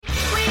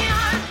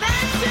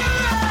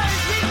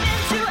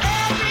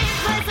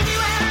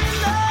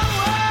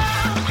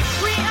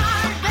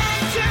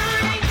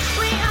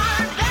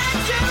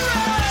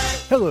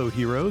Hello,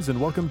 heroes, and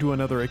welcome to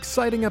another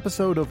exciting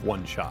episode of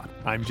One Shot.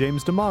 I'm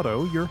James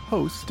D'Amato, your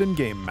host and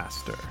game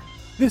master.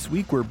 This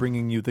week, we're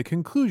bringing you the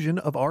conclusion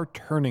of our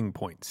Turning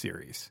Point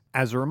series.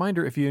 As a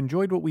reminder, if you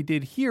enjoyed what we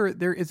did here,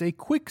 there is a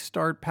quick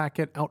start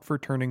packet out for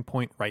Turning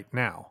Point right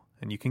now,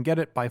 and you can get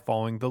it by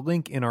following the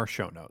link in our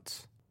show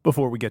notes.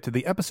 Before we get to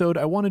the episode,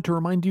 I wanted to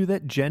remind you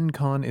that Gen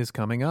Con is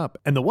coming up,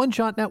 and the One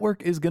Shot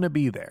Network is going to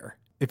be there.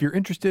 If you're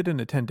interested in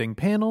attending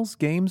panels,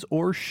 games,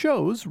 or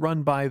shows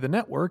run by the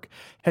network,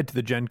 head to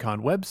the Gen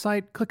Con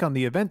website, click on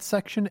the events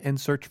section, and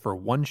search for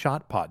One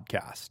Shot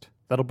Podcast.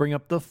 That'll bring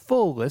up the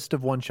full list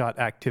of One Shot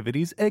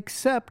activities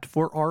except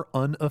for our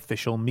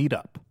unofficial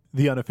meetup.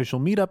 The unofficial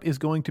meetup is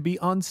going to be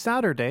on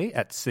Saturday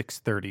at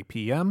 6:30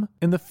 p.m.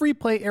 in the free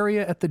play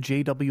area at the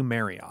JW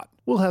Marriott.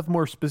 We'll have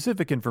more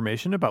specific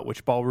information about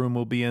which ballroom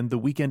we'll be in the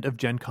weekend of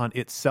Gen Con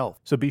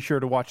itself, so be sure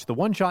to watch the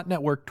One Shot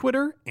Network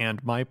Twitter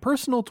and my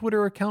personal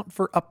Twitter account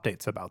for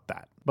updates about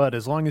that. But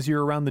as long as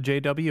you're around the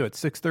JW at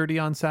 6:30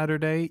 on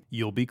Saturday,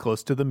 you'll be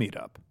close to the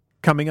meetup.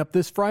 Coming up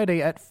this Friday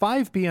at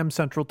 5 p.m.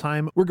 Central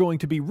Time, we're going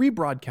to be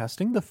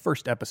rebroadcasting the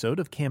first episode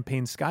of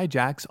Campaign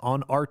Skyjacks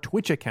on our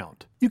Twitch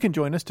account. You can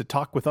join us to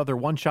talk with other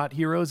one-shot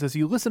heroes as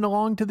you listen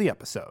along to the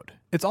episode.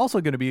 It's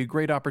also going to be a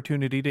great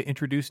opportunity to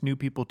introduce new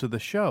people to the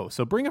show,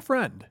 so bring a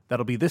friend.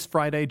 That'll be this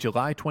Friday,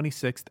 July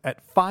 26th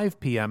at 5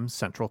 p.m.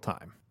 Central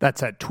Time.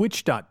 That's at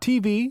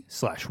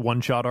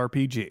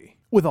twitch.tv/OneShotRPG.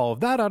 With all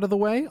of that out of the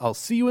way, I'll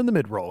see you in the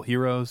mid-roll,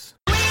 heroes.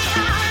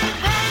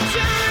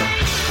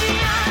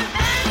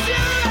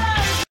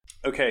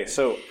 Okay,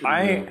 so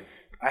I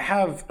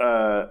have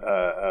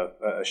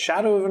a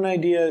shadow of an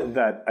idea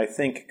that I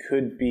think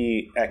could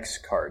be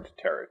X-Card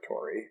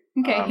territory.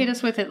 Okay, hit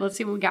us with it. Let's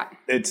see what we got.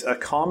 It's a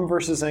calm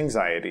versus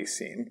anxiety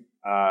scene.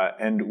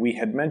 And we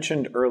had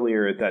mentioned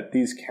earlier that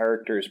these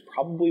characters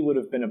probably would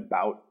have been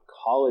about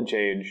college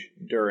age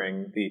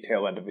during the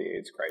tail end of the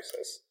AIDS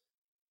crisis.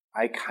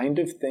 I kind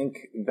of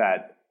think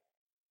that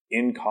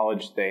in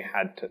college they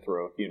had to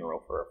throw a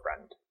funeral for a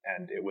friend,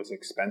 and it was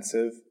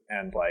expensive,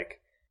 and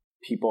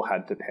people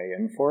had to pay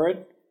in for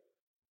it.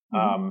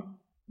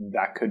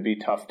 That could be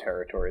tough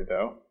territory,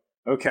 though.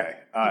 Okay,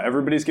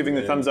 everybody's giving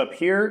the thumbs up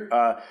here.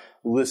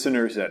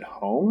 Listeners at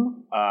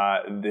home,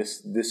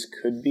 this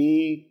could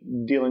be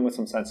dealing with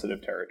some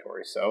sensitive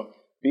territory, so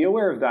be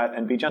aware of that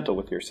and be gentle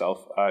with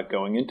yourself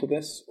going into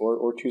this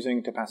or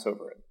choosing to pass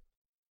over it.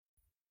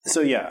 So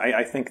yeah,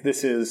 I think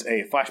this is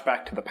a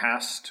flashback to the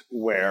past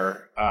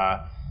where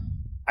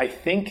I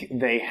think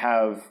they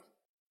have...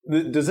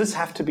 Does this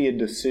have to be a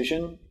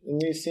decision in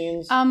these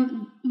scenes?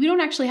 We don't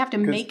actually have to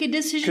make a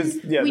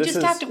decision.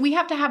 We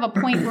have to have a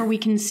point where we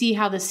can see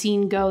how the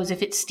scene goes,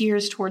 if it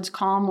steers towards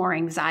calm or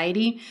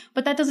anxiety.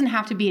 But that doesn't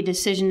have to be a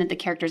decision that the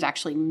character's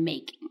actually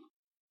making.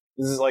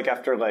 This is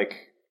after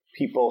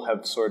people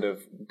have sort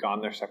of gone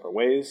their separate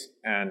ways,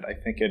 and I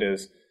think it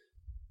is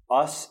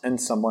us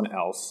and someone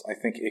else. I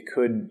think it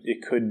could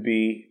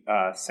be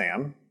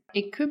Sam.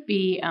 It could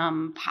be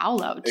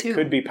Paolo too. It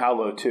could be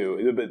Paolo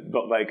too, but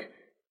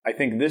I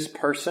think this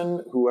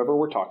person, whoever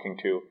we're talking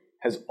to,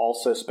 has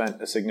also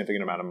spent a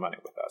significant amount of money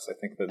with us. I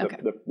think that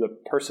the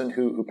person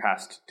who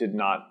passed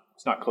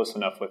it's not close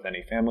enough with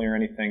any family or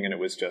anything, and it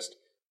was just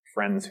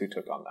friends who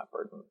took on that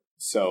burden.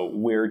 So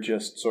we're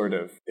just sort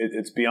of,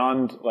 it's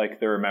beyond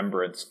the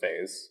remembrance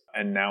phase.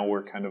 And now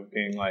we're kind of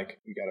being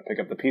we got to pick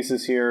up the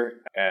pieces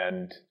here.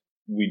 And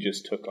we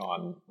just took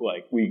on,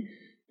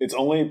 it's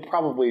only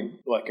probably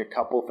a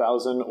couple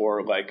thousand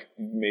or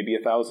maybe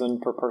 1,000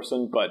 per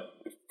person, but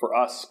for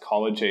us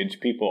college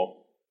age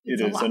people, it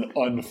is an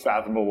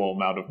unfathomable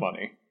amount of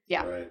money.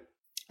 Yeah. Right.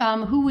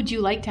 Who would you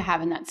like to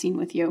have in that scene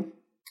with you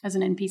as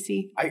an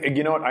NPC?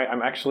 You know what?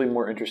 I'm actually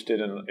more interested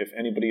in if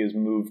anybody is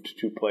moved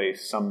to play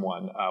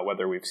someone,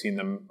 whether we've seen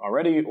them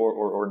already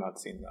or not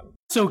seen them.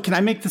 So can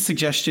I make the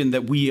suggestion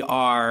that we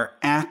are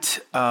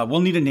at, we'll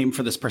need a name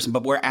for this person,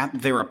 but we're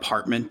at their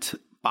apartment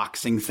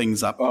boxing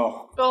things up.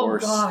 Oh, of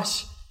course.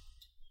 Gosh.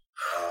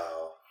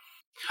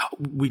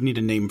 We need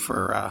a name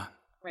for...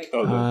 Right.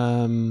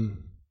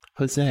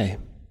 Jose.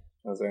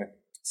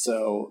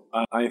 So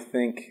I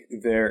think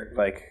they're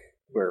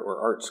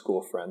we're art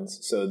school friends.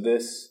 So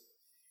this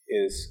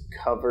is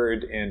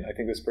covered in, I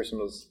think this person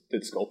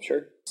did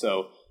sculpture.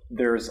 So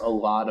there's a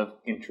lot of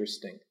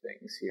interesting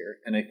things here.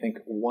 And I think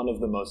one of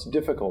the most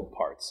difficult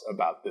parts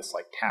about this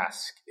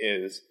task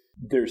is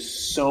there's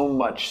so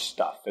much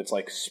stuff. It's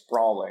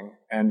sprawling,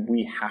 and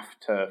we have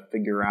to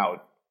figure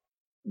out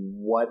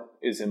what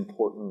is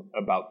important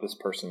about this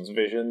person's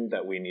vision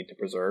that we need to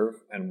preserve,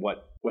 and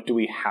what do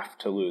we have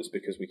to lose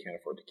because we can't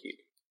afford to keep.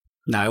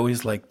 Now, I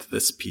always liked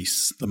this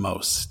piece the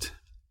most.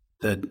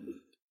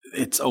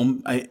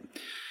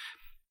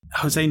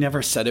 Jose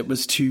never said it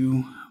was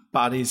two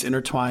bodies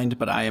intertwined,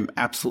 but I am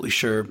absolutely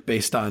sure,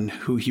 based on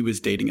who he was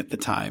dating at the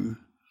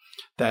time,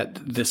 that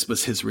this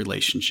was his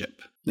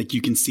relationship.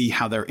 You can see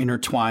how they're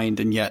intertwined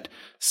and yet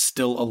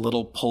still a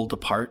little pulled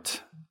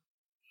apart.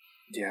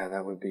 Yeah,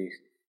 that would be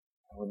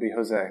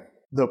Jose.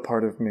 The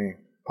part of me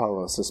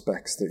Paulo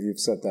suspects that you've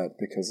said that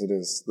because it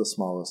is the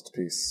smallest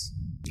piece.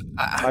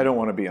 I don't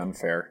want to be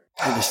unfair.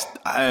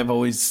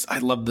 I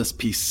love this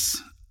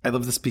piece. I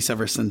love this piece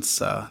ever since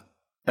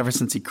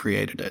he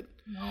created it.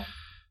 No.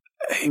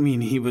 I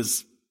mean, he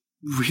was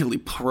really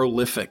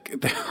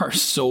prolific. There are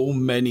so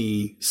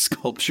many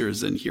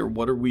sculptures in here.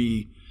 What are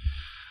we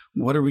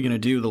going to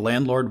do? The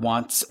landlord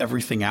wants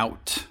everything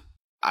out.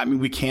 I mean,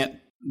 we can't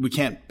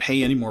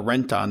pay any more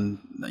rent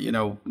on,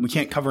 we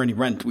can't cover any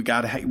rent. We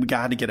got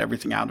to get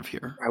everything out of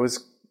here. I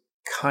was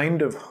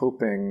kind of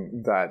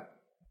hoping that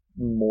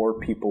more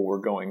people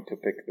were going to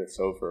pick this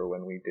over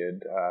when we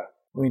did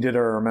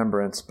our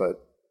remembrance,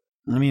 but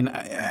I mean,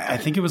 I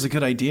think it was a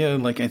good idea.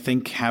 Like, I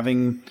think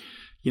having,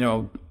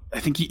 I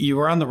think you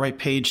were on the right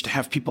page to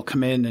have people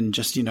come in and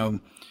just,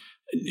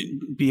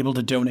 be able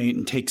to donate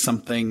and take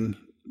something.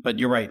 But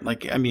you're right.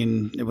 Like, I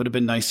mean, it would have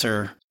been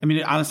nicer. I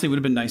mean, honestly, it would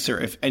have been nicer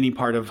if any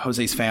part of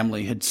Jose's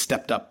family had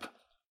stepped up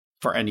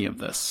for any of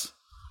this.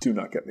 Do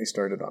not get me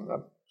started on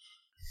them.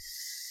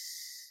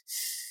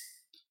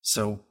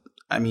 So,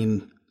 I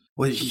mean,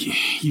 well,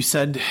 you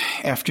said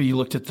after you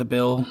looked at the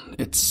bill,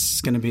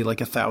 it's going to be like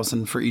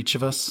 $1,000 for each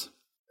of us.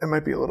 It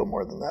might be a little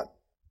more than that.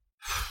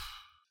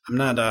 I'm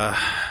not,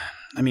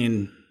 I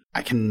mean,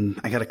 I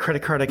got a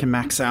credit card I can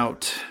max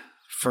out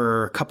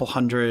for a couple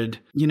hundred.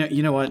 You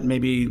know what?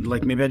 Maybe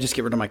I just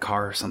get rid of my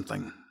car or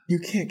something. You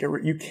can't get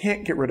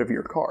rid of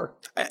your car.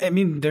 I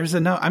mean, there's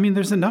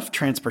enough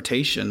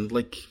transportation.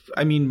 Like,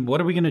 I mean,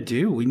 what are we going to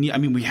do?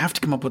 We have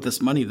to come up with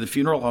this money. The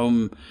funeral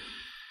home,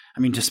 I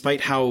mean,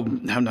 despite how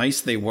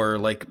nice they were,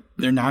 like,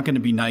 they're not going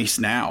to be nice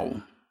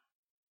now.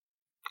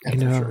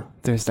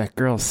 There's that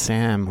girl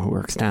Sam who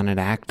works down at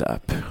ACT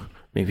UP.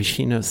 Maybe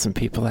she knows some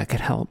people that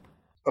could help.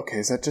 Okay,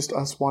 is that just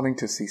us wanting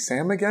to see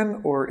Sam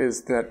again, or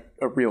is that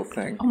a real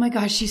thing? Oh my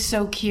gosh, she's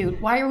so cute.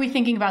 Why are we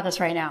thinking about this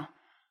right now?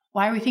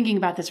 Because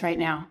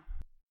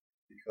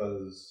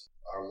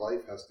our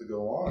life has to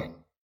go on.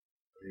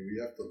 I mean, we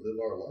have to live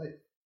our life.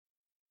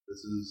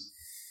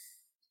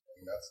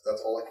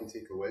 That's all I can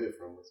take away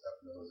from what's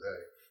happened to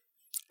Jose.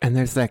 And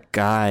there's that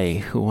guy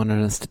who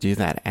wanted us to do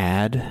that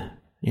ad,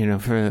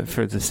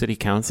 for the city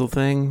council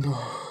thing. Man,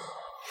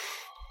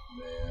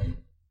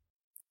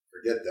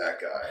 forget that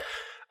guy.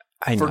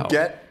 I know.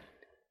 Forget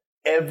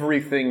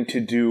everything to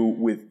do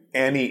with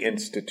any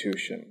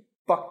institution.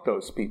 Fuck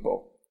those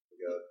people.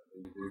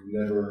 They've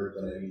never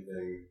done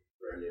anything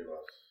for any of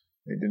us.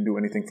 They didn't do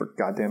anything for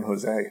goddamn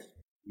Jose.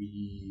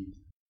 We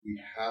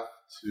have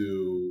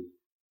to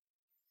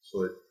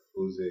put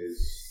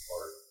Jose's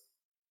art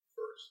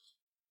first.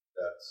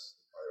 That's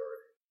the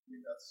priority. I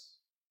mean, that's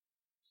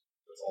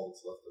all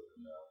that's left of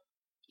him now.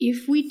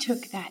 If we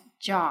took that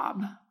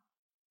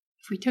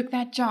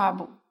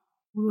job,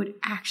 we would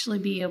actually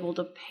be able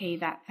to pay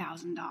that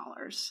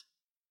 $1,000.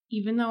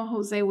 Even though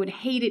Jose would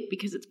hate it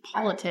because it's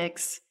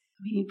politics,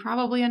 I mean, he'd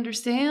probably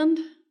understand.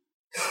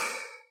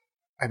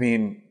 I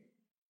mean,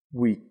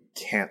 we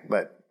can't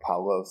let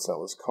Paulo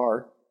sell his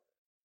car.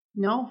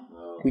 No.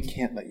 We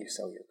can't let you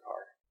sell your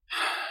car.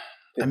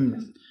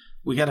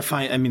 We got to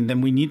find,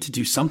 then we need to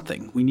do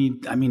something. We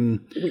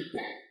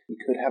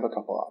could have a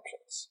couple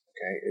options.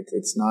 Okay.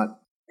 It's not,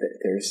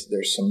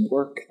 there's some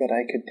work that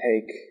I could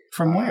take.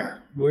 From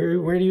where?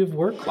 Where do you have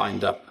work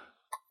lined up?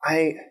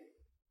 I'm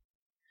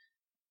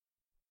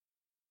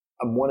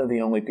one of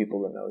the only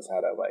people that knows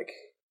how to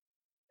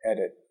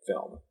edit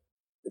film.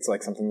 It's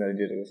something that I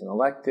did as an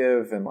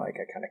elective, and I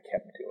kind of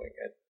kept doing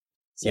it.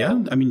 So, yeah,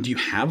 do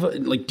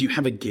you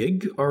have a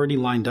gig already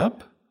lined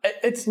up?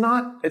 It's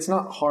not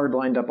hard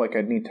lined up.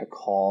 I'd need to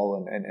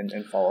call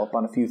and follow up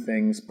on a few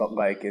things, but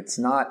it's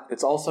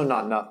also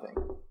not nothing.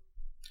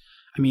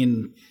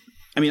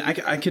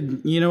 I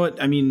could, you know what?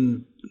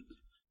 Maybe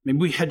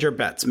we hedge our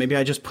bets. Maybe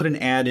I just put an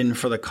ad in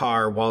for the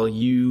car while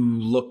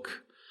you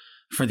look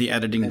for the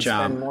editing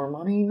job. Spend more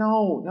money?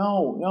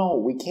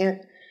 No, we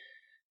can't.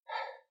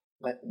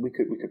 We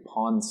could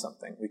pawn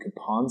something.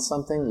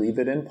 Leave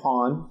it in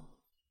pawn.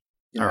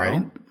 All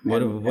right. What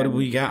do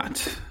we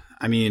got?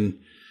 I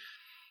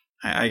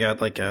got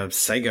a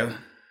Sega.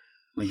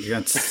 You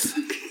got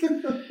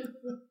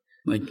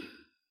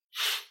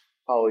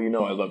Oh,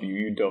 I love you.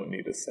 You don't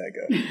need a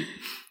Sega.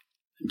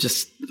 I'm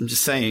just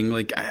saying.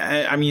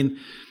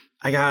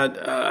 I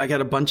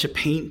got a bunch of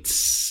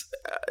paints,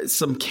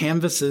 some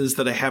canvases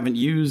that I haven't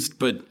used,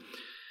 but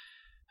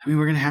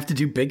we're gonna have to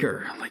do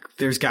bigger.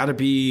 There's got to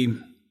be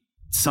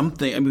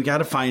something, we got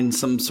to find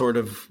some sort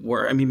of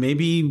work.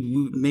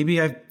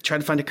 Maybe I try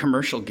to find a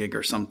commercial gig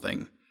or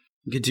something.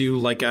 We could do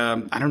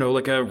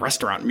a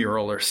restaurant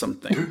mural or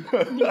something.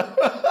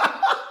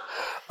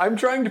 I'm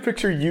trying to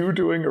picture you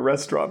doing a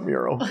restaurant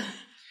mural.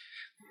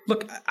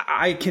 Look,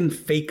 I can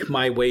fake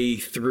my way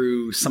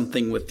through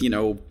something with,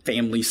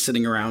 families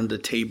sitting around a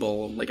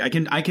table. I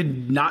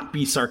could not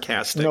be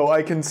sarcastic. No,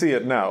 I can see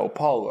it now.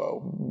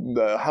 Paulo,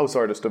 the house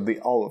artist of the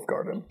Olive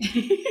Garden.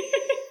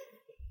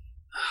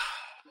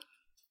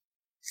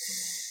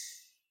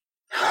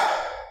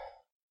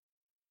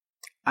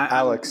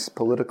 Alex,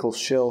 political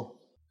shill.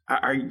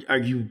 Are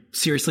you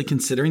seriously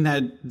considering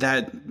that?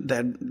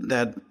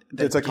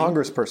 It's a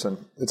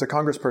congressperson. It's a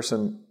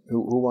congressperson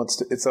who wants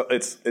to.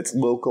 It's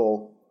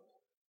local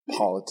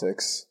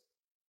politics.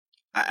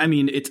 I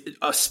mean,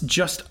 it's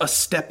just a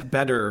step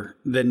better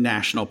than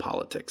national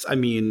politics. I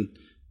mean,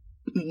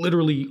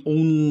 literally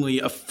only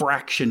a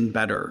fraction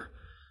better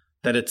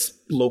that it's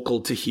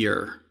local to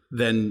here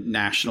than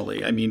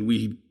nationally. I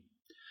mean,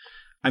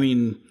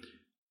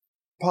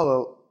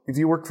 Paulo, if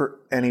you work for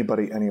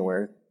anybody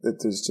anywhere,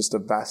 there's just a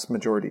vast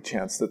majority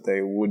chance that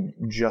they would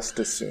just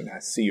as soon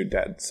see you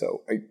dead.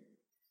 So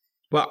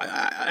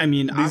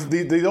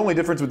the only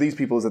difference with these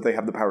people is that they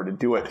have the power to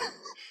do it.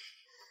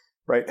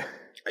 Right?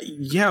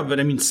 Yeah, but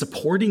I mean,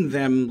 supporting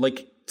them,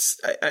 like,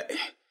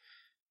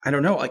 I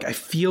don't know. Like, I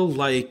feel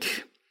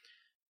like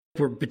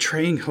we're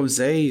betraying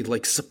Jose,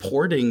 like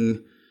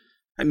supporting,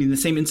 the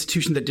same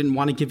institution that didn't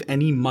want to give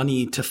any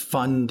money to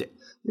fund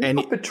We're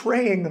not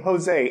betraying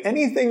Jose.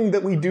 Anything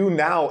that we do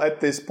now at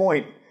this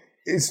point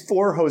is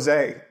for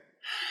Jose.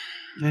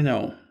 I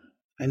know.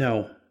 We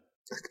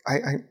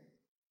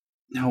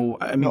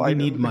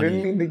need money. I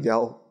didn't mean to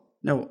yell.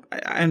 No,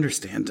 I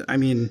understand. I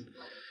mean,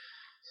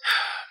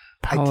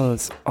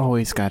 Paulo's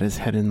always got his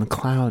head in the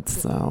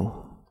clouds, though.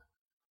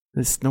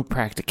 There's no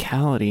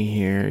practicality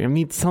here. I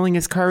mean, selling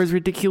his car is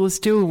ridiculous,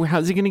 too.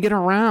 How's he going to get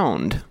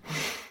around?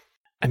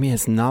 I mean,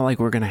 it's not like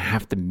we're going to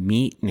have to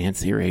meet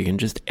Nancy Reagan.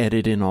 Just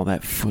edit in all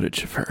that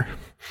footage of her.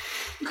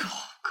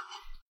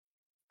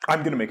 I'm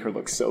going to make her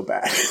look so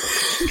bad.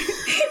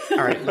 All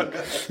right, look.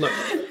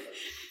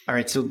 All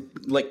right, so,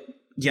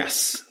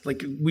 yes.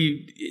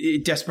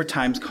 Desperate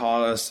times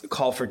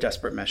call for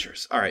desperate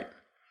measures. All right.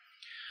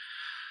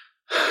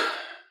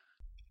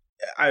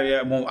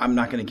 I'm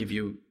not going to give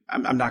you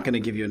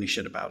any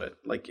shit about it.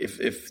 Like,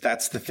 if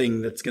that's the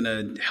thing that's going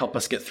to help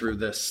us get through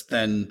this,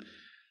 then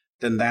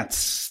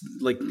that's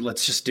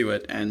let's just do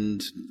it.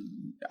 And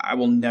I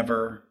will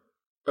never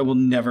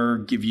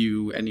give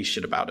you any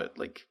shit about it.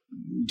 Like,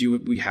 do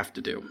what we have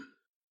to do.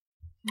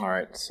 All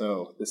right.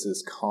 So this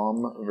is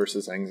calm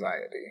versus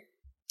anxiety.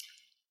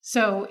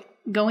 So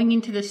going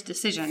into this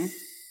decision,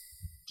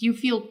 do you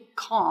feel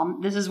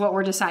calm? This is what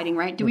we're deciding,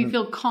 right? Do we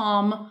feel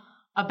calm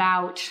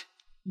about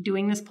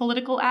doing this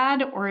political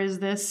ad, or is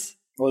this...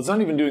 Well, it's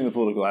not even doing the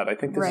political ad. I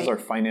think this is our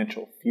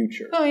financial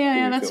future. Oh,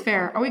 yeah, that's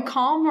fair. Are we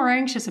calm or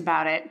anxious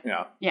about it?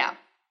 Yeah. Yeah.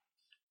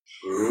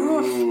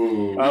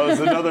 Ooh. That was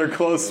another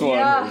close one.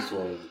 Yeah.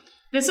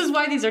 This is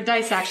why these are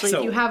dice, actually.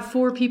 If you have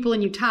 4 people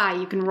and you tie,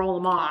 you can roll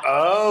them off.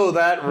 Oh,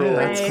 that rule.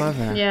 Right. That's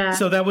clever. Yeah.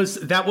 So that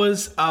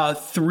was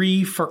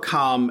 3 for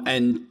calm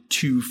and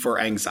 2 for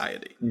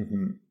anxiety.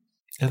 Mm-hmm.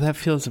 Yeah, that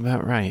feels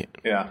about right.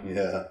 Yeah.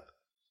 Yeah.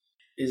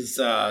 Is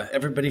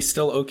everybody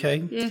still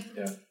okay?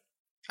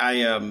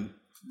 Yeah.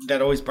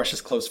 That always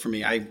brushes close for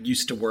me. I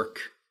used to work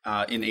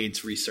in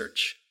AIDS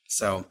research.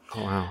 So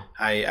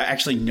I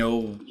actually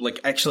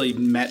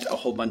met a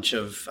whole bunch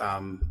of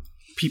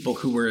people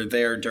who were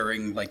there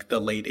during the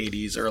late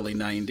 80s, early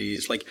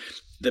 90s, like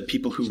the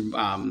people who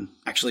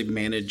actually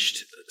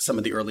managed some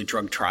of the early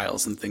drug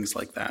trials and things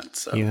like that.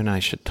 So you and I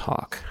should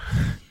talk.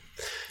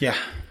 Yeah.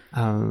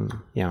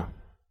 Yeah.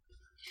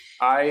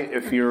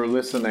 If you're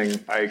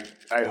listening, I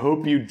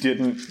hope you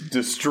didn't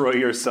destroy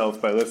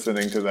yourself by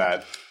listening to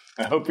that.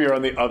 I hope you're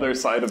on the other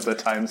side of the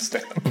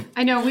timestamp.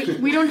 I know.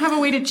 We don't have a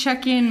way to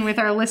check in with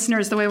our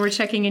listeners the way we're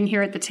checking in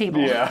here at the table.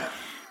 Yeah.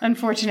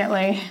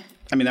 Unfortunately.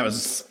 I mean, that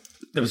was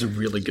a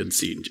really good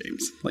scene,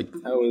 James.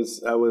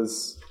 That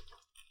was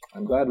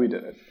I'm glad we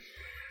did it.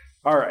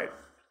 All right.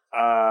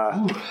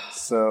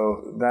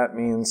 So that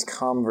means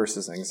calm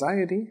versus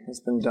anxiety has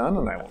been done,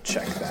 and I will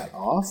check that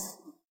off.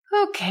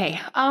 Okay.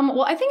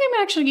 Well, I think I'm going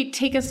to actually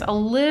take us a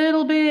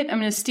little bit. I'm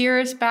going to steer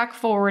us back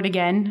forward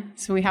again,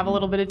 so we have a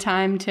little bit of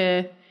time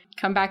to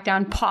come back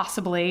down,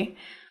 possibly.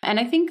 And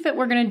I think that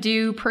we're going to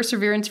do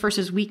perseverance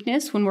versus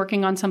weakness when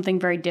working on something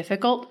very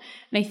difficult.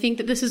 And I think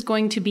that this is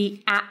going to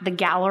be at the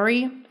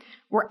gallery.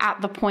 We're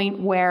at the point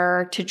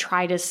where, to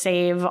try to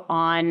save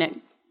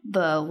on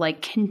the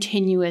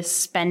continuous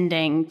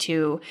spending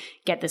to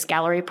get this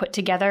gallery put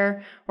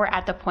together, we're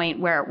at the point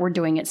where we're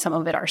doing some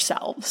of it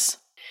ourselves.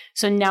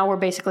 So now we're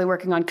basically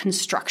working on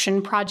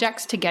construction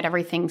projects to get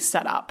everything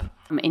set up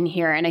in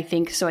here. And I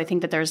think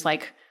that there's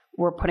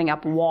we're putting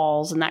up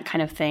walls and that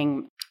kind of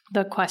thing.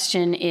 The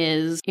question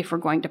is if we're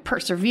going to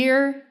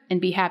persevere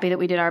and be happy that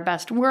we did our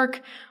best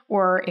work,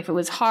 or if it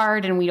was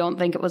hard and we don't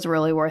think it was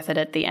really worth it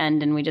at the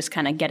end and we just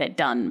kind of get it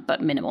done,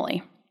 but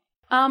minimally.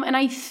 And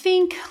I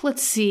think,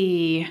 let's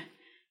see,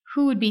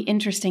 who would be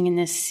interesting in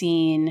this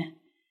scene?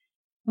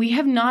 We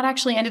have not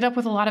actually ended up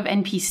with a lot of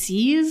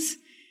NPCs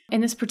in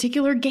this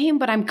particular game,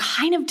 but I'm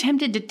kind of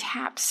tempted to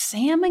tap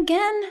Sam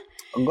again.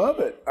 I love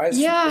it.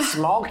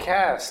 Small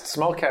cast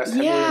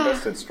heavily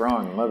invested,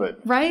 strong. Love it.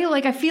 Right?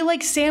 I feel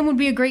like Sam would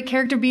be a great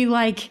character, be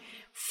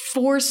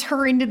force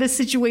her into the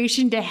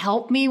situation to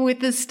help me with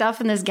this stuff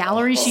in this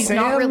gallery she's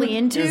not really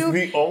into. Sam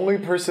is the only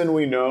person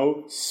we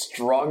know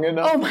strong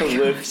enough to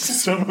lift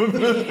some of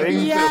the things that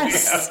we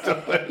have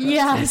to lift.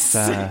 Yes.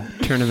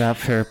 Turnabout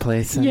fair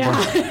play symbol.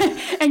 Yeah.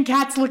 And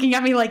Kat's looking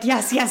at me like,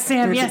 yes,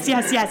 Sam, yes.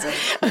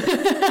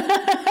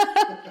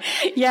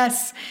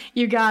 Yes,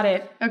 you got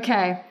it.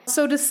 Okay.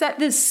 So to set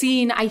this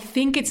scene, I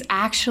think it's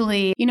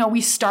actually, we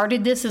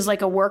started this as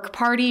like a work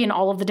party and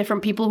all of the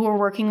different people who were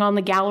working on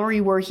the gallery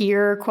were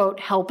here,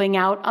 quote, helping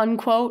out,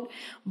 unquote.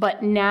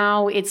 But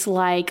now it's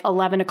like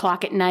 11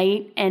 o'clock at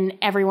night and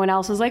everyone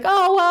else is like,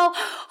 I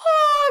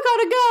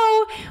gotta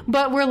go.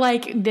 But we're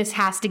like, this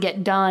has to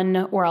get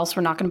done or else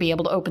we're not going to be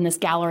able to open this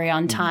gallery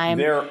on time.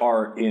 There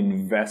are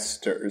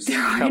investors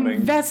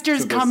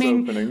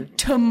coming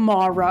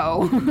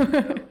tomorrow.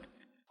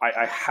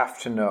 I have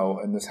to know,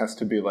 and this has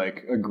to be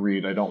like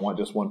agreed. I don't want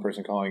just one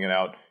person calling it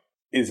out.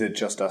 Is it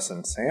just us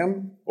and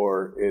Sam,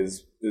 or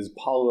is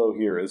Paulo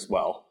here as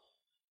well?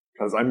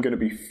 Because I'm going to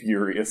be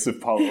furious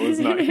if Paulo is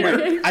not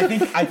here.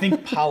 I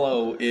think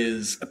Paulo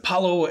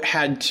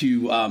had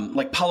to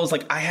Paulo's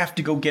like, I have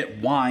to go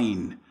get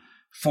wine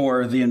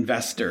for the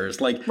investors.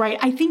 Right.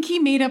 I think he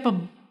made up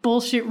a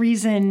bullshit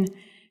reason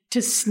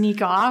to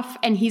sneak off,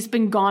 and he's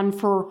been gone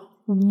for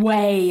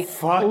way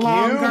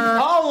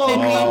longer than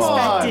we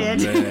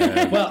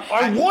expected. Well,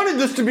 I wanted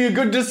this to be a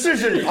good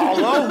decision,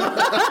 Paulo.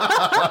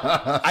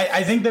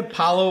 I think that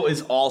Paulo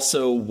is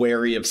also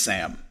wary of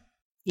Sam.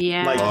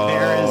 Yeah,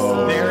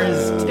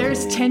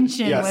 there's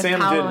tension. Yeah, with Sam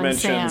Paulo did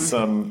mention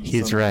some.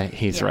 He's right.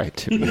 He's right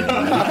too.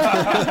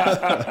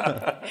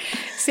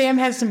 Sam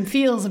has some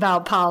feels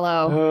about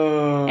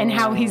Paulo and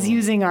how he's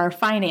using our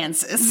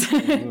finances.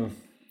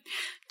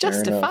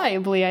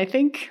 Justifiably, I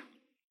think.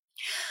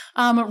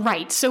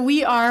 Right. So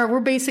we're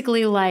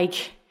basically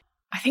like,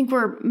 I think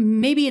we're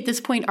maybe at this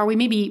point,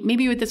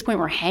 maybe at this point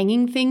we're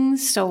hanging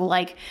things. So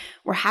like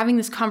we're having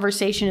this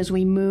conversation as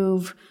we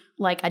move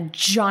like a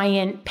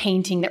giant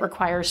painting that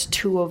requires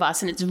two of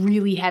us and it's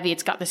really heavy.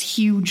 It's got this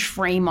huge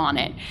frame on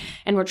it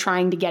and we're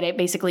trying to get it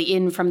basically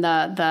in from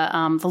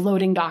the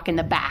loading dock in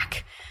the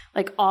back,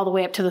 like all the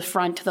way up to the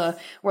front.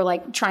 We're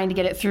like trying to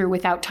get it through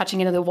without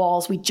touching into the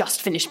walls. We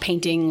just finished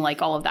painting,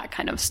 like all of that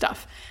kind of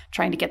stuff,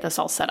 trying to get this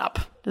all set up.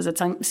 Does it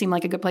seem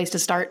like a good place to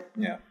start?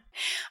 Yeah.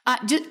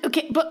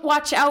 Okay, but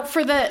watch out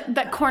for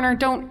that corner.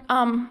 Don't.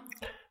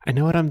 I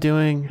know what I'm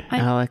doing,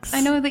 Alex.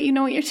 I know that you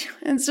know what you're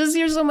doing. It's just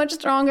you're so much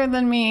stronger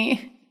than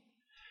me.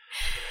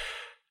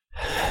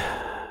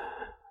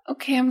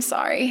 Okay, I'm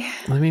sorry.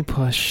 Let me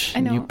push. I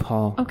know. You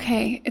pull.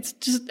 Okay,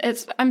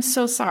 I'm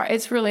so sorry.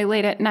 It's really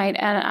late at night,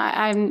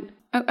 and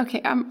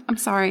I'm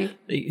sorry.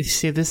 You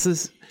see, this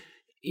is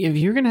if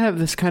you're gonna have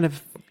this kind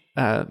of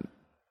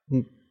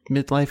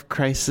midlife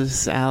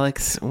crisis,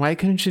 Alex. Why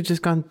couldn't you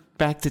just gone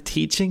back to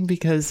teaching?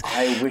 Because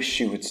I wish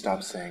she would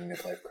stop saying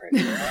midlife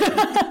crisis.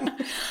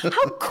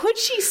 How could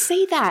she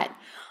say that?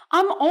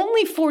 I'm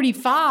only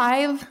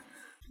 45.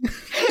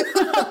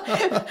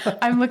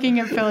 I'm looking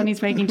at Phil and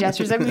he's making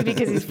gestures at me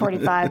because he's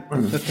 45.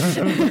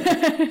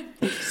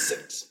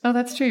 46. Oh,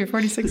 that's true. You're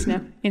 46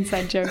 now.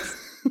 Inside jokes.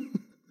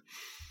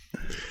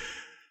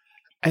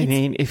 I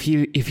mean, if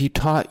you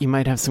taught, you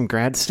might have some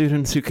grad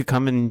students who could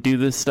come and do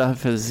this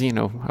stuff as,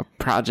 a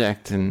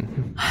project.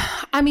 And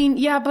I mean,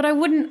 yeah, but I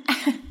wouldn't.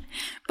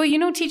 But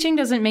teaching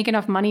doesn't make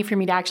enough money for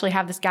me to actually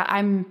have this guy.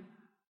 I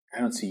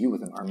don't see you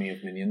with an army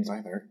of minions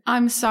either.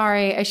 I'm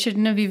sorry. I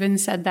shouldn't have even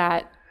said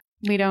that.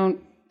 We don't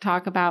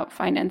talk about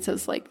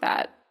finances like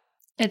that.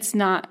 It's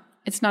not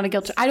a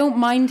guilt. I don't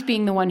mind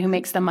being the one who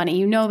makes the money.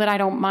 You know that I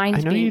don't mind. I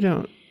know you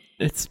don't.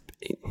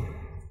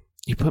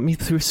 You put me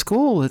through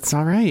school. It's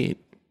all right.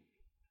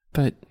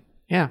 But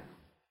yeah,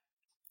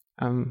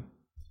 I'm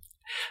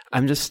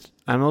a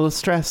little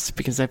stressed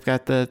because we've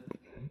got the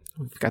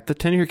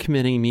tenure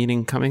committee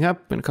meeting coming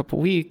up in a couple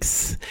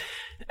weeks,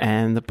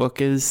 and the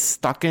book is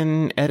stuck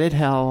in edit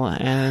hell.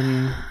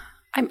 And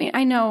I mean,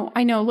 I know.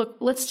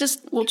 Look,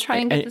 we'll try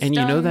and get this done. And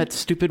you know that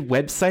stupid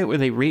website where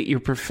they rate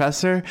your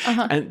professor,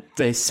 and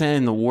they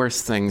saying the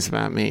worst things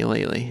about me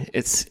lately.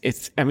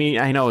 It's. I mean,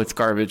 I know it's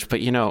garbage,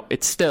 but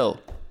it's still.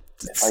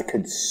 If I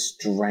could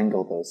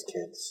strangle those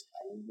kids, I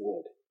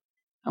would.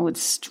 I would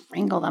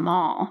strangle them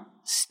all.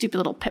 Stupid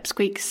little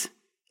pipsqueaks.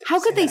 How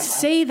could they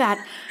say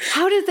that?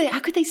 How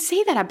could they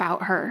say that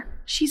about her?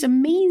 She's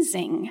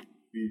amazing.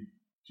 We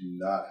do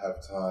not have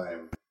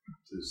time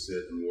to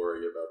sit and worry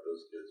about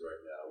those kids right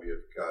now. We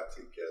have got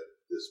to get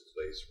this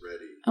place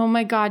ready. Oh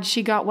my God,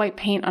 she got white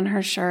paint on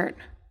her shirt.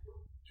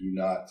 Do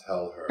not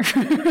tell her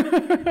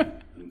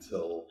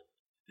until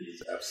it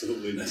is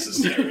absolutely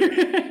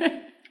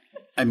necessary.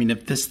 I mean,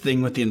 if this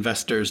thing with the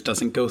investors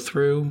doesn't go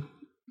through,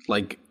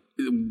 like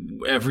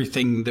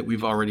everything that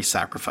we've already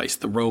sacrificed,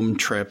 the Rome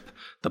trip,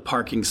 the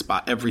parking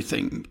spot,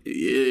 everything,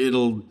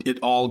 it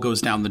all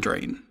goes down the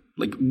drain.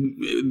 Like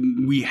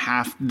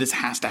this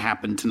has to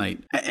happen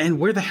tonight. And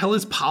where the hell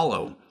is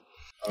Paulo?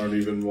 I don't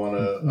even want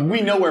to. We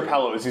know where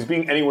Paulo is. He's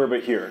being anywhere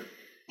but here.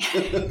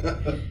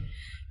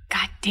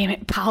 God damn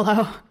it,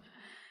 Paulo.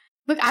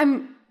 Look,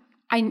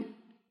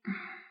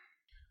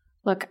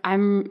 Look,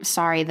 I'm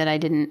sorry that I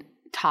didn't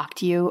talk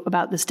to you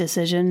about this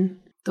decision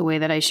the way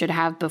that I should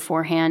have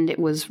beforehand. It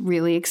was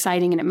really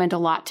exciting and it meant a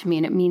lot to me,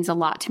 and it means a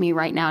lot to me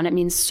right now. And it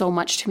means so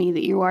much to me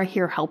that you are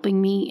here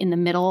helping me in the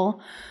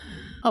middle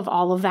of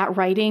all of that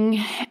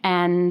writing.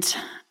 And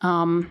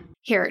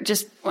here,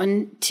 just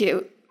 1,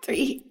 2,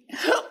 3.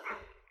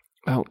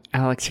 Oh,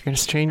 Alex, you're going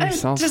to strain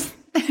yourself.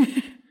 You're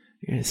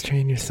going to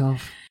strain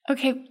yourself.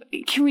 Okay,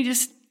 can we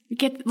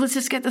let's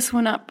just get this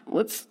one up.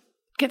 Let's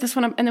get this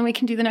one up, and then we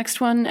can do the next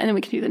one, and then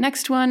we can do the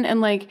next one.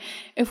 And like,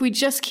 if we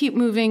just keep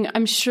moving,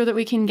 I'm sure that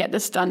we can get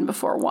this done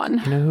before 1.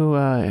 You know who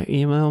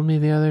emailed me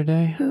the other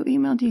day? Who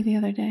emailed you the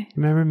other day?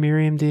 Remember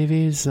Miriam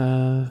Davies,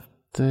 the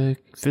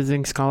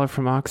visiting scholar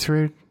from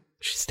Oxford?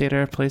 She stayed at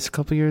our place a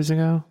couple years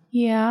ago.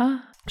 Yeah.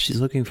 She's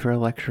looking for a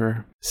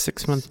lecturer,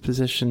 6-month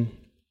position.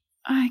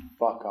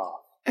 Fuck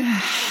off.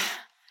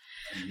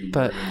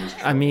 But,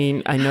 I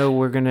mean, I know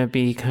we're going to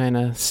be kind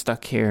of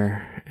stuck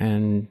here,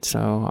 and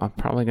so I'm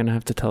probably going to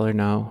have to tell her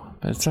no,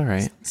 but it's all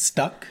right.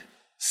 Stuck?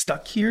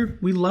 Stuck here?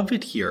 We love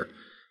it here.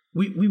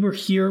 We were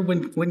here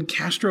when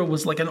Castro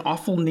was like an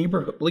awful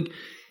neighborhood. Like,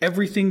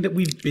 everything that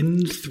we've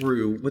been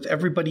through with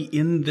everybody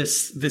in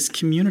this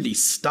community.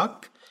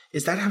 Stuck?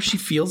 Is that how she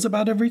feels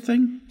about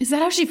everything? Is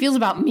that how she feels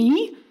about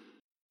me?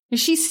 Is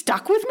she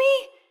stuck with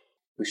me?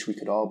 Wish we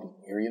could all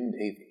be Miriam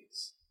Davies.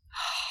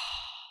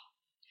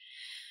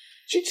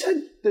 She said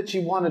that she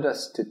wanted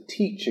us to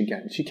teach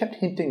again. She kept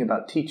hinting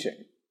about teaching.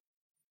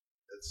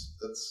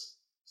 That's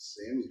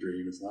Sam's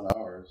dream. It's not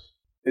ours.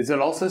 Is it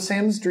also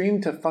Sam's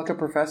dream to fuck a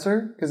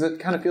professor? Because it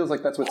kind of feels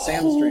like that's what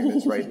Sam's dream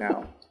is right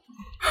now.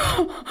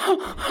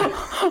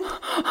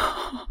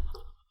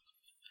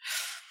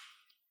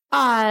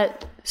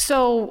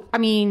 So, I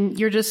mean,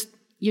 you're just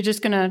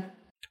gonna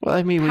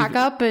pack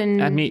up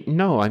and... I mean,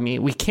 no,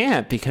 we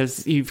can't,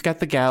 because you've got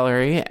the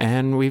gallery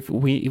and we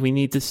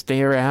need to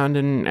stay around,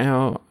 and you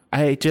know,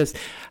 I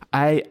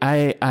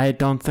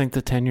don't think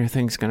the tenure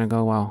thing's going to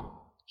go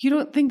well. You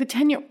don't think the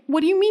tenure...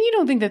 What do you mean you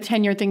don't think the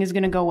tenure thing is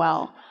going to go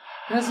well?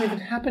 It hasn't even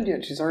happened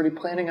yet. She's already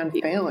planning on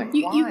failing.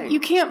 Why? You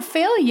can't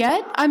fail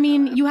yet. I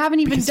mean, you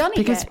haven't even done it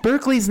yet. Because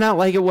Berkeley's not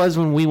like it was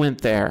when we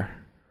went there.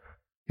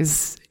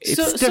 It's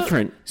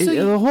different.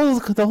 The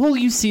whole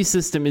UC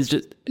system is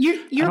just... I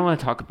don't want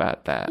to talk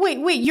about that.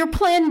 Wait. Your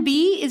plan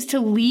B is to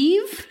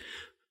leave?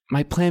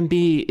 My plan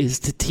B is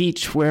to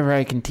teach wherever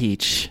I can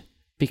teach.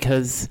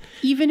 Because...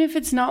 Even if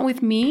it's not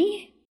with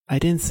me? I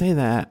didn't say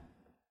that.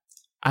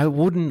 I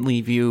wouldn't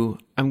leave you.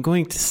 I'm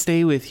going to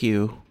stay with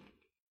you.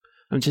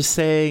 I'm just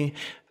saying...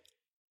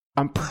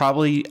 I'm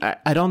probably...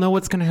 I don't know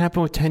what's going to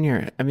happen with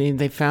tenure. I mean,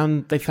 they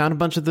found a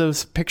bunch of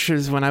those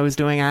pictures when I was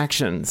doing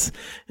actions.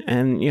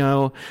 And, you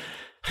know...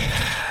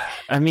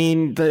 I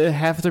mean, the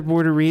half the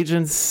Board of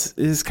Regents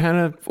is kind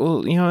of,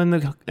 well, you know,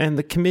 in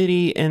the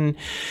committee, and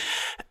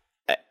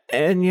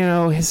you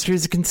know, history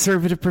is a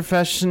conservative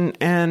profession,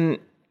 and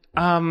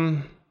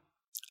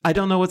I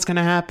don't know what's going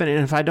to happen.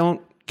 And if I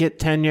don't get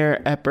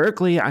tenure at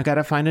Berkeley, I got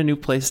to find a new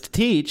place to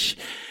teach,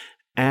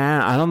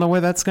 and I don't know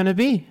where that's going to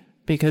be,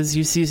 because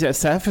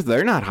UCSF,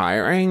 they're not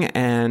hiring,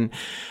 and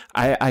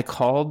I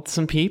called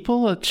some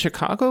people at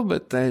Chicago,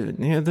 but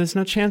there's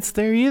no chance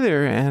there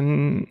either,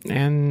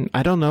 and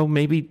I don't know,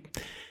 maybe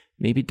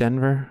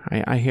Denver.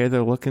 I hear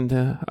they're looking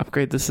to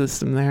upgrade the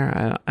system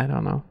there. I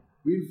don't know.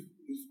 We've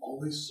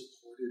always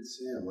supported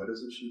Sam. Why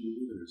doesn't she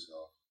believe in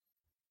herself?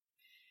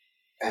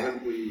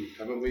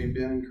 Haven't we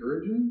been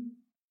encouraging?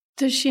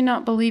 Does she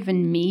not believe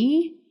in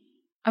me?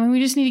 I mean, we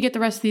just need to get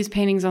the rest of these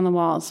paintings on the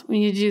walls. We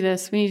need to do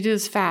this. We need to do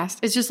this fast.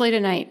 It's just late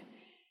at night.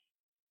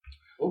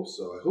 I hope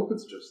so. I hope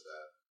it's just that.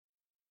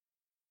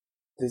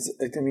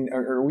 I mean,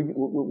 are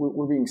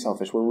we're being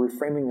selfish. We're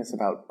reframing this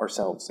about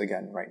ourselves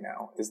again right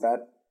now. Is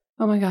that...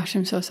 Oh my gosh,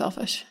 I'm so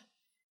selfish.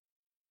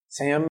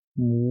 Sam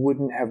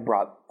wouldn't have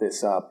brought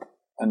this up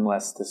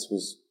unless this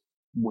was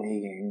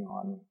weighing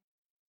on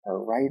her,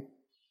 right?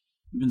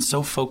 We've been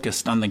so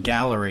focused on the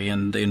gallery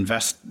and the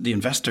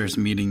investors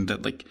meeting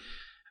that, like,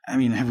 I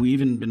mean, have we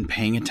even been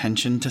paying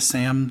attention to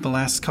Sam the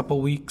last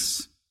couple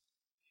weeks?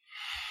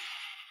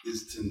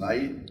 Is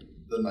tonight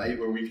the night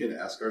where we can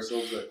ask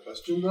ourselves that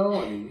question,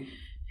 though? I mean,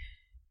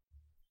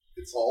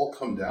 it's all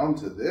come down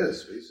to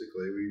this,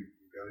 basically. We've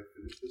got to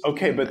finish this.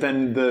 Okay, but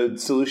then the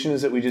solution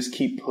is that we just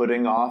keep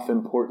putting off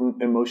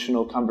important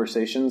emotional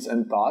conversations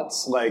and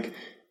thoughts. Like,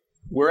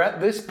 we're at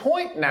this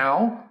point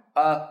now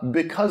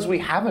because we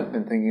haven't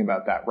been thinking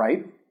about that,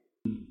 right?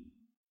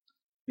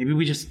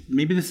 Maybe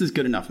this is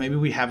good enough. Maybe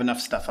we have enough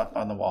stuff up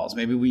on the walls.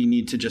 Maybe we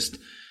need to just,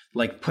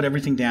 like, put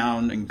everything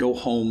down and go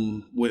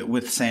home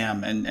with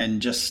Sam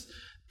and just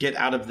get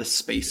out of this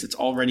space. It's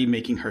already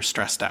making her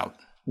stressed out.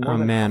 Oh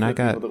man, the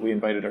people that we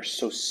invited are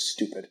so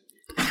stupid.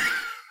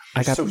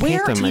 I got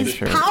paint on my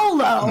shirt.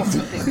 Paolo?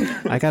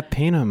 I got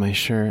paint on my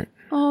shirt.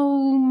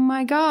 Oh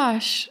my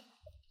gosh.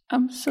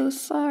 I'm so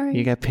sorry.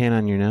 You got paint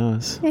on your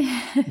nose.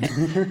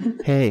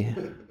 Hey,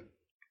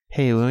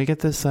 when we get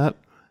this up,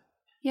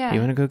 yeah. You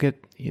want to go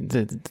get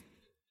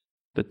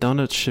the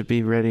donuts should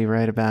be ready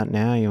right about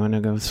now. You want to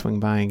go swing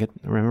by and get.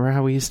 Remember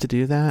how we used to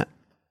do that?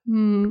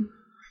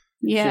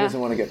 Yeah. She doesn't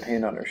want to get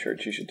paint on her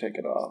shirt. She should take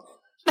it off.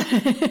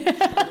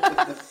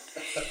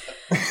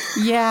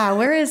 Yeah,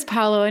 where is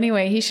Paolo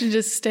anyway? He should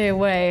just stay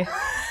away.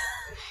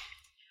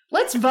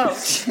 Let's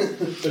vote.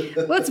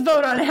 Let's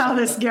vote on how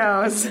this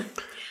goes.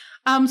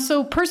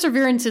 So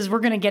perseverance is we're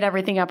going to get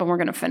everything up and we're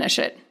going to finish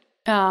it.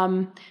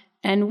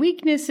 And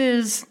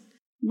weaknesses,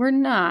 we're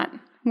not.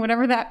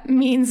 Whatever that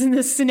means in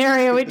this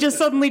scenario, it just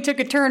suddenly took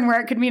a turn where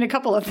it could mean a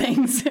couple of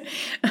things.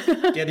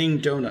 Getting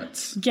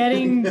donuts.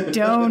 Getting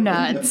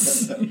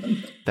donuts.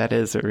 That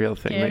is a real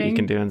thing that you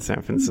can do in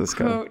San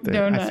Francisco.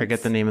 I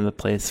forget the name of the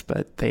place,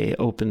 but they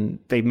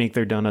make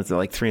their donuts at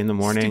like 3 a.m.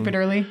 Stupid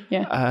early,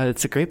 yeah.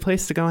 It's a great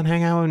place to go and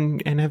hang out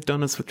and have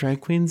donuts with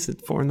drag queens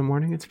at 4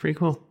 a.m. It's pretty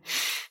cool.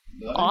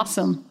 Nice.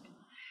 Awesome.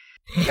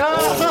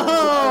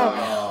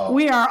 Oh,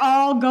 we are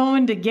all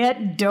going to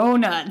get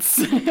donuts.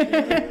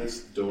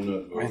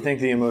 Donut. I think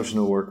the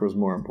emotional work was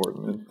more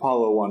important. If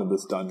Paolo wanted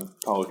this done,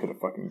 Paolo could have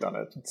fucking done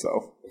it.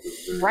 So,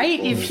 right?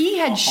 If he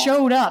had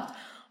showed up,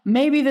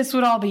 maybe this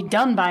would all be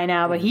done by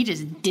now, but he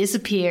just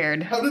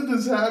disappeared. How did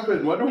this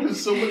happen? Why do I have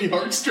so many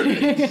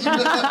heartstrings?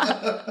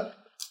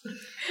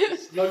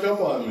 Snuck up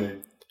on me.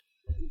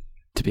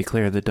 To be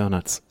clear, the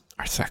donuts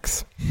are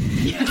sex.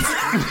 Yes.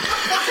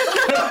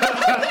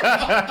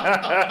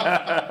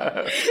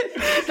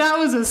 That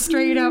was a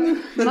straight up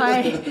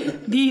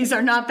these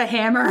are not the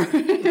hammer.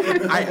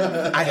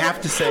 I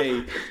have to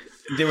say,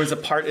 there was a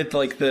part at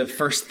like the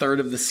first third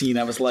of the scene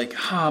I was like,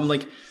 I'm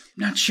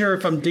not sure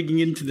if I'm digging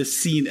into the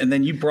scene, and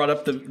then you brought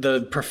up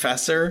the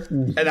professor,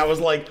 and I was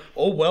like,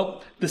 oh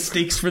well, the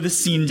stakes for the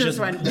scene just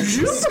went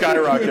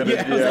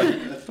skyrocketed. Yeah.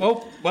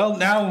 Like, well,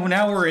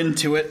 now we're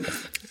into it.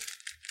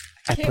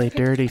 I played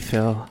dirty,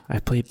 Phil. I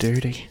played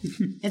dirty.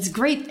 It's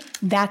great.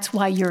 That's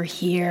why you're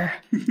here.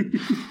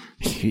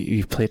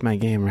 You played my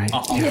game, right?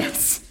 Uh-huh.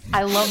 Yes.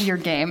 I love your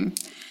game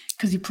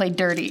because you played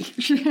dirty.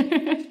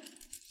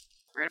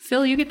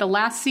 Phil, you get the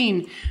last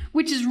scene,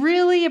 which is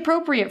really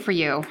appropriate for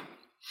you.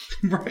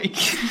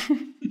 Right.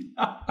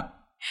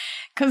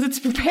 Because it's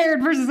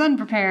prepared versus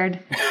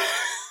unprepared.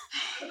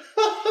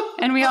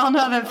 And we all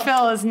know that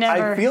Phil is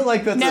never I feel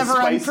like that's never a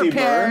spicy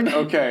unprepared. burn.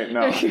 Okay,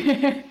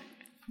 no.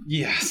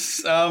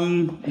 Yes.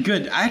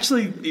 Good. I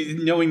actually,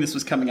 knowing this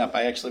was coming up,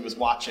 I actually was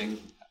watching.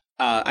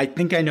 I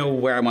think I know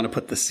where I want to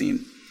put this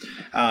scene.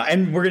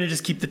 And we're going to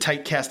just keep the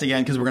tight cast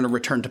again because we're going to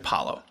return to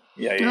Paolo.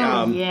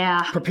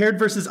 Yeah. Prepared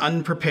versus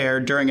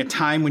unprepared during a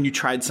time when you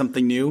tried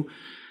something new.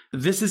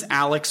 This is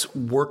Alex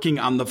working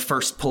on the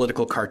first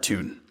political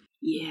cartoon.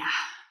 Yeah.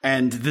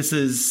 And this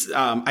is,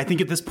 I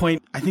think at this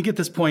point,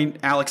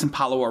 Alex and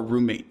Paolo are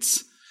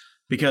roommates.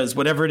 Because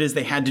whatever it is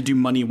they had to do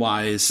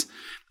money-wise,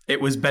 it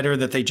was better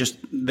that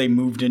they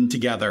moved in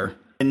together.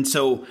 And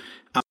so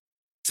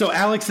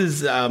Alex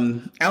is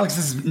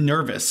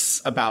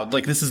nervous about,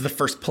 like, this is the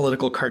first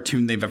political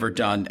cartoon they've ever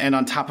done. And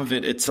on top of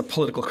it, it's a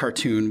political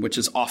cartoon, which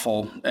is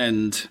awful.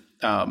 And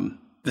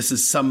this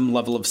is some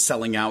level of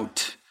selling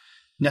out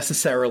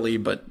necessarily,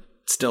 but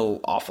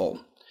still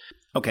awful.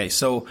 Okay,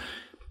 so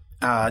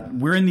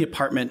we're in the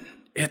apartment.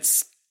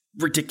 It's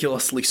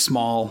ridiculously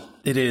small.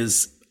 It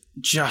is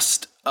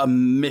just a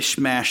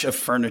mishmash of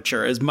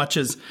furniture. As much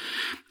as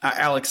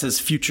Alex's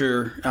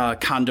future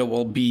condo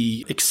will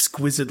be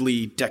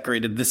exquisitely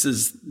decorated, this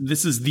is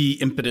the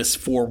impetus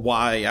for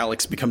why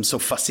Alex becomes so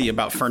fussy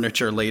about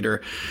furniture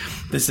later.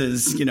 This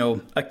is,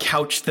 a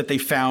couch that they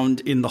found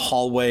in the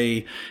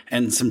hallway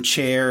and some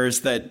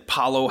chairs that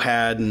Paolo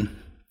had, and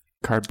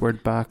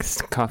cardboard box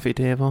coffee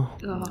table.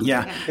 Oh,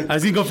 yeah, I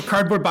was gonna go for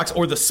cardboard box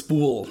or the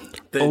spool.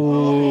 The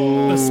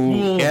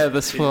spool. Yeah,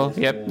 the spool.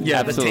 Yep. Yeah,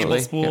 absolutely. the table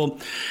spool.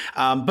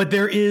 Yep. But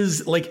there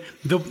is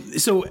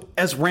so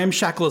as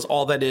ramshackle as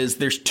all that is,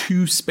 there's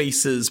 2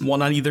 spaces,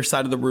 one on either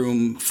side of the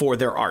room for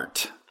their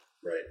art.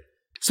 Right.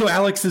 So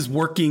Alex is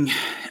working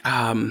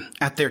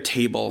at their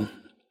table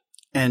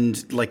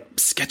and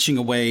sketching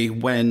away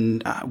when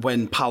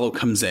Paolo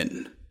comes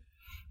in.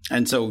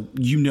 And so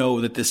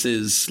that this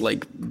is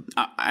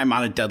I'm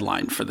on a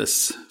deadline for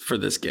this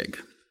gig.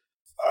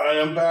 I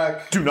am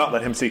back. Do not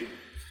let him see.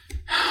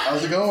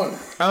 How's it going?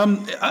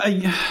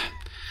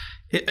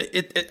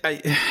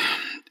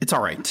 It's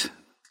all right.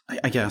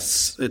 I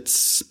guess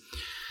it's.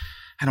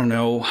 I don't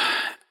know.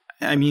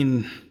 I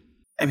mean,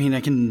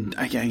 I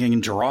can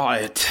draw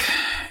it.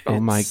 Oh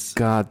my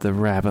God! The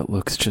rabbit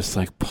looks just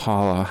like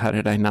Paolo. How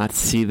did I not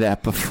see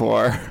that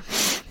before?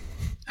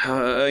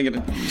 I'm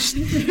gonna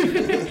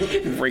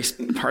erase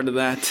part of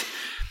that.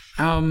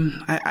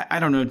 I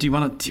don't know. Do you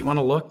want to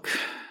look?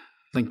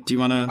 Do you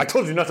want to? I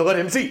told you not to let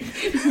him see.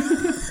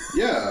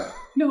 Yeah.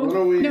 No. Why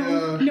don't we,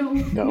 No.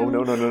 Why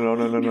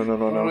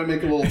don't I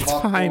make a little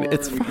popcorn?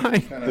 It's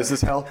fine. This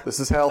is hell.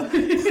 We'll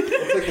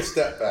take a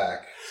step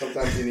back.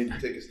 Sometimes you need to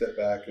take a step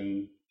back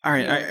and. All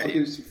right. I'll give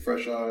you some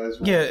fresh eyes.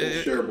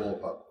 We'll share a bowl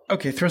of popcorn.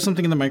 Okay, throw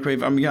something in the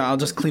microwave. I'll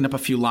just clean up a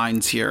few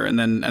lines here, and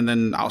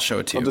then I'll show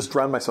it to you. I'll just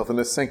drown myself in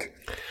this sink.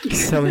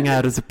 Selling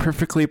out is a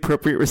perfectly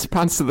appropriate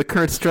response to the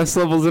current stress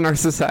levels in our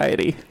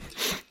society.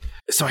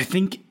 So I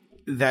think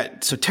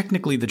that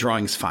technically the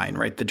drawing's fine,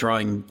 right? The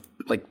drawing,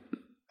 I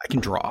can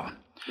draw.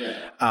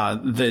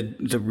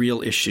 The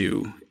real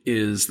issue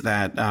is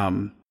that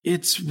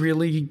it's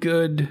really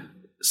good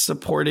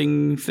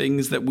supporting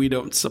things that we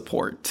don't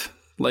support.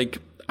 Like,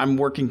 I'm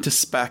working to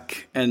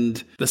spec,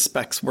 and the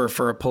specs were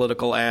for a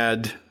political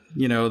ad,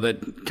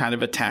 that kind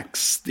of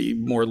attacks the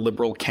more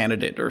liberal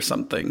candidate or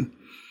something.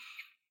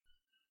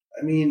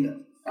 I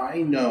mean, I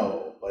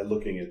know by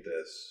looking at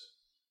this,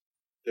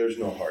 there's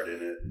no heart in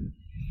it.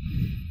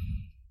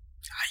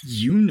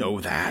 You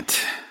know that.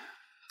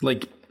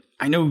 Like,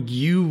 I know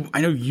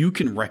you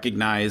can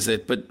recognize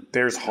it, but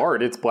there's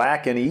heart. It's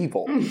black and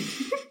evil.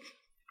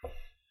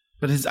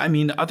 But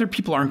other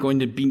people aren't going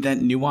to be that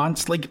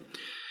nuanced. Like,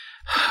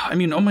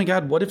 oh my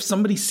God, what if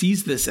somebody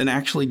sees this and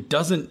actually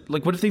doesn't,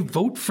 like, what if they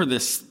vote for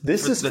this?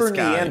 This is for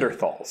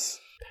Neanderthals.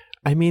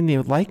 I mean, the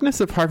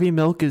likeness of Harvey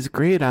Milk is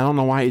great. I don't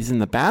know why he's in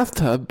the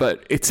bathtub,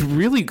 but it's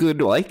really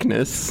good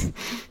likeness.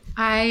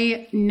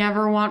 I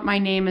never want my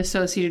name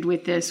associated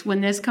with this.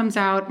 When this comes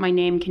out, my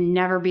name can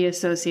never be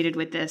associated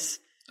with this.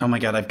 Oh my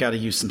God, I've got to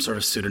use some sort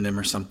of pseudonym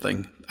or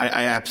something.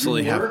 I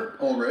absolutely have.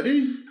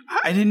 Already?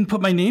 I didn't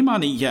put my name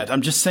on it yet.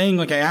 I'm just saying,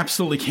 like, I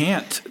absolutely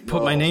can't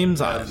put my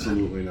names on it.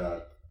 Absolutely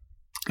not.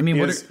 I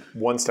mean,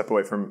 one step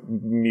away from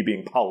me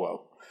being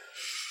Paulo.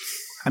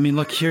 I mean,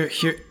 look,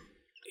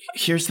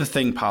 here's the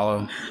thing,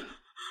 Paulo.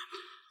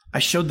 I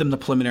showed them the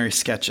preliminary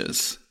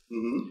sketches.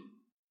 Mm-hmm.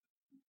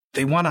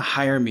 They want to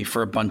hire me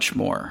for a bunch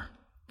more.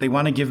 They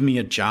want to give me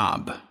a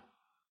job.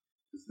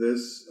 Is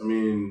this,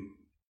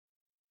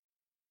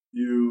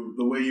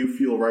 the way you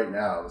feel right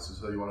now, this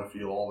is how you want to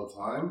feel all the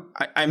time?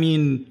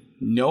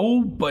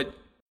 No, but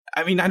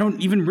I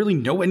don't even really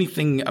know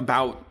anything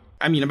about.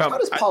 How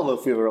does Paulo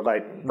feel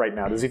right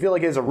now? Does he feel like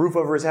he has a roof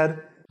over his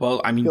head?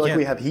 Well, feel like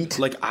we have heat.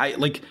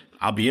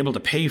 I'll be able to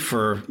pay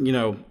for.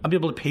 I'll be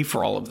able to pay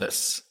for all of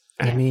this.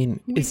 For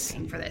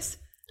this.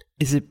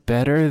 Is it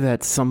better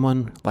that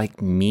someone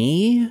like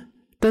me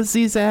does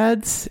these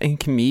ads and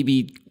can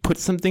maybe put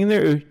something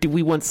there, or do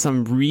we want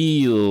some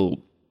real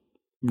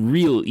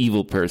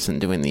evil person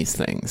doing these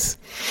things?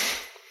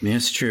 Yeah,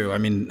 it's true.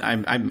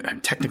 I'm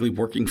technically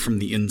working from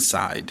the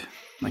inside.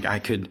 Like, I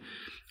can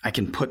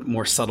put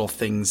more subtle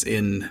things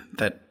in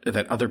that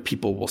other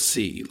people will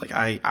see. Like,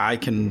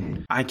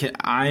 I'm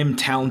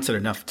talented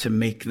enough to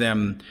make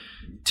them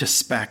to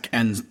spec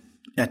and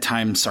at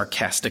times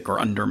sarcastic or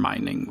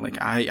undermining. Like,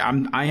 I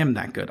am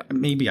that good.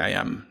 Maybe I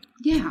am.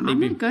 Yeah, maybe. I'm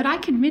not good. I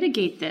can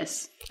mitigate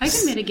this.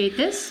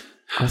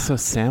 Also,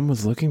 Sam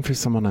was looking for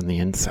someone on the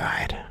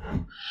inside.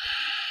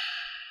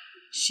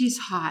 She's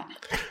hot.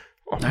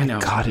 Oh my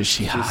God, is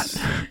she hot?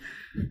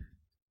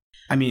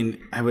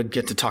 I would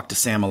get to talk to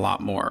Sam a lot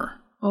more.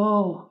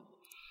 Oh,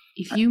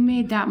 if you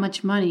made that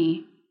much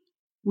money,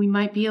 we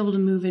might be able to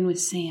move in with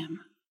Sam.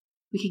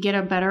 We could get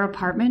a better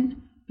apartment.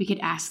 We could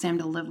ask Sam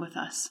to live with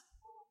us.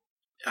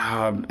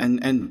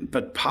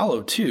 But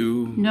Paulo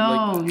too.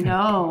 No,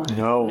 not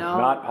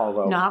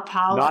Paulo. Not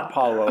Paulo. Not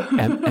Paulo.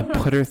 and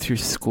put her through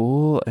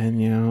school,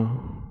 and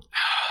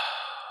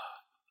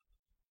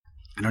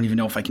I don't even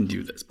know if I can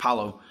do this,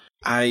 Paulo.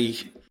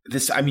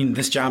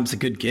 This job's a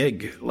good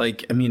gig.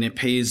 Like, it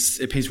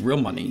pays real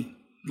money.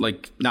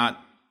 Like, not.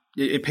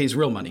 It pays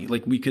real money.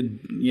 Like, we could,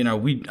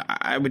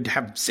 I would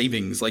have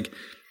savings. Like,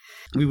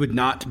 we wouldn't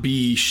have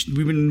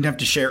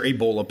to share a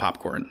bowl of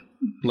popcorn.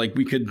 Like,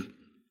 we could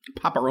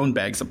pop our own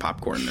bags of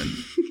popcorn, and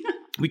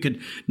we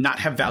could not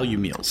have value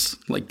meals.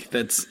 Like,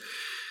 that's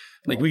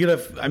like, we could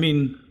have, I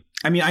know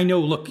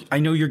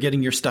you're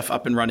getting your stuff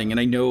up and running, and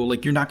I know,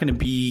 like, you're not going to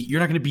be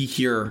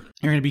here.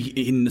 You're going to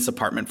be in this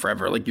apartment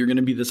forever. Like, you're going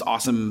to be this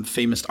awesome,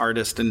 famous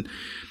artist. And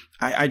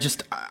I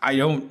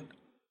don't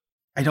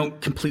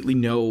completely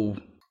know.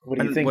 What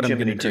do you think,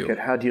 Jiminy Cricket?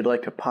 How do you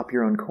like to pop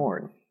your own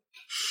corn?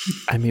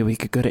 We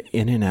could go to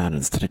In-N-Out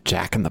instead of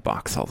Jack in the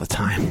Box all the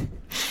time.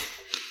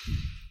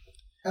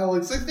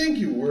 Alex, I think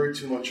you worry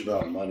too much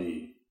about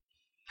money.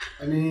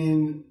 I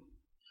don't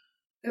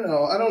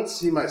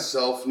see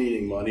myself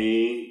needing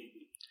money.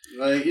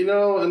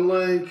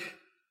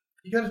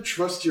 You gotta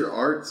trust your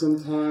art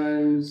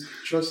sometimes.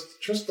 Trust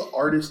the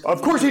artist.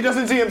 Of course he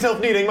doesn't see himself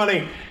needing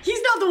money.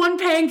 He's not the one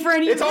paying for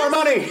any of this. It's our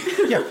money.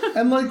 Yeah.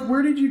 And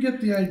where did you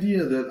get the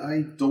idea that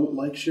I don't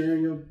like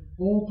sharing a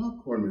bowl of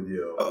popcorn with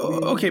you?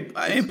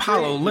 Okay,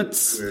 Paulo,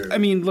 let's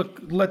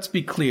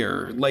be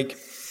clear. Like,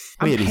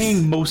 I'm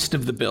paying most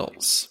of the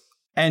bills.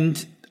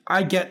 And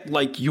I get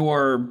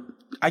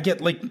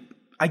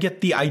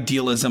the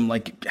idealism,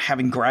 like,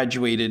 having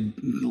graduated,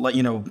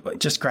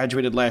 just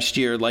graduated last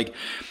year, like,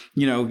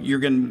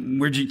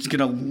 we're just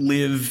gonna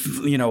live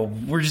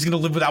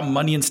without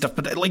money and stuff.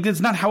 But, like,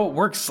 that's not how it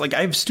works. Like,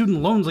 I have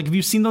student loans. Like, have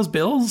you seen those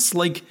bills?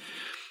 Like,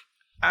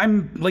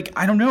 I'm like,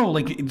 I don't know,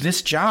 like,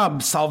 this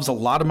job solves a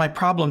lot of my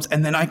problems,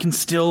 and then I can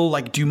still,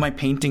 like, do my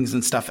paintings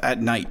and stuff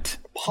at night.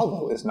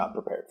 Paulo is not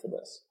prepared for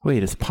this.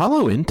 Wait, is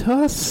Paulo into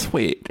us?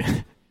 Wait,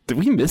 did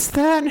we miss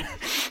that?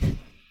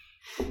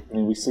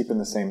 We sleep in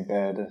the same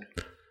bed.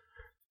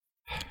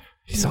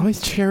 He's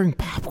always sharing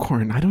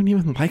popcorn. I don't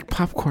even like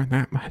popcorn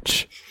that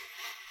much.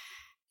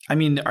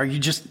 Are you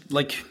just,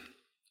 like,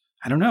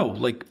 I don't know,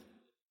 like,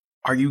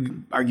 are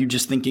you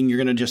just thinking you're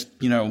going to just,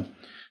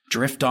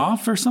 drift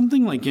off or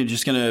something? Like you're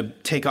just going to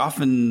take off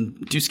and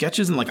do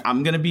sketches and like,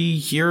 I'm going to be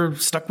here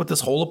stuck with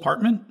this whole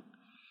apartment?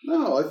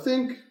 No, I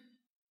think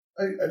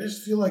I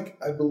just feel like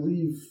I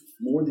believe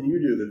more than you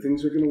do that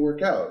things are going to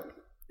work out.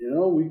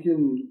 We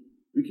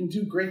can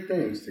do great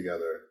things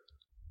together.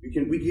 We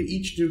can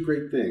each do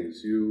great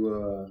things.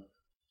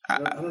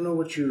 I don't know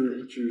what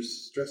you're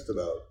stressed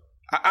about.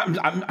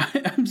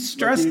 I'm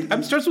stressed. Like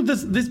I'm stressed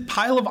with this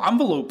pile of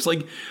envelopes.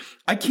 Like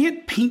I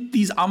can't paint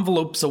these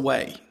envelopes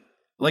away.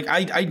 Like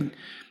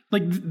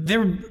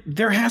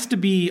there has to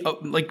be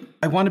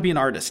I want to be an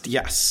artist,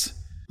 yes,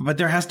 but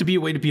there has to be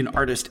a way to be an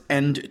artist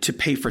and to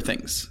pay for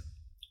things.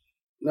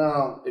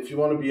 No, if you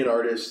want to be an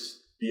artist,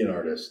 be an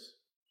artist.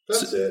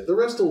 That's it. The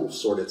rest will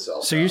sort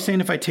itself. So you're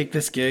saying if I take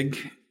this gig,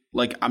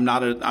 like I'm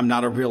not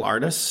a real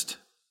artist?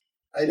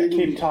 I didn't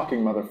keep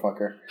talking,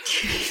 motherfucker.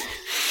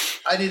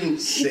 I didn't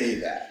say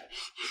that.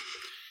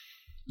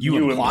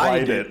 You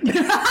implied it.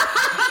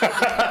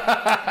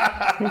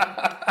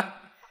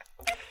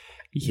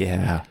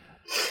 Yeah,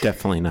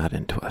 definitely not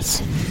into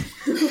us.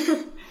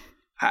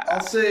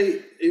 I'll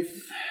say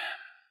if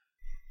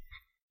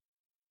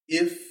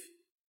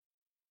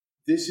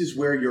this is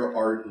where your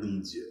art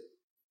leads you,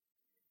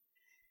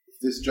 if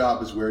this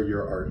job is where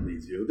your art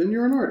leads you, then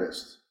you're an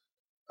artist.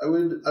 I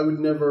would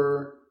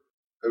never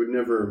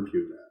impugn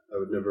that. I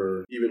would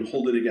never even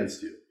hold it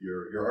against you.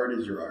 Your art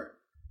is your art.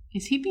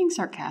 Is he being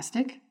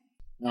sarcastic?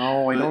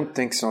 No, I don't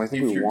think so. I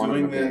think if you're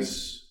doing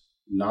this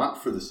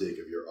not for the sake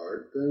of your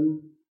art,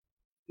 then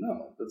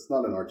no, that's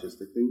not an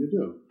artistic thing to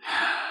do.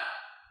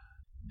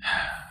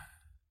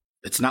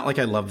 It's not like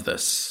I love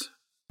this.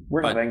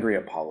 We're not angry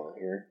at Apollo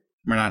here.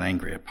 We're not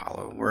angry at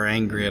Apollo. We're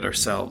angry at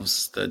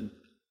ourselves. The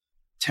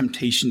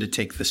temptation to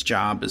take this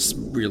job is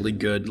really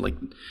good. Like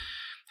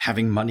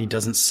having money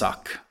doesn't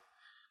suck.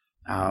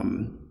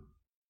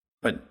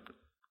 But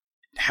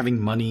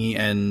having money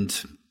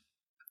and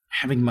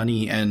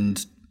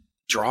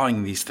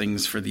drawing these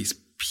things for these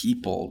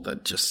people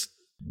that just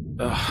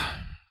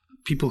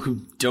people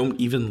who don't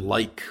even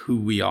like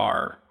who we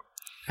are.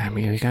 I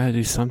mean, we gotta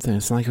do something.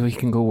 It's not like we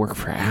can go work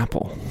for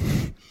Apple.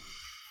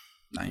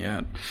 Not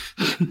yet.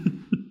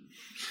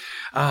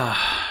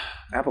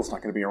 Apple's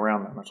not going to be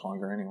around that much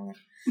longer anyway.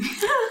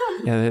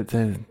 Yeah,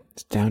 the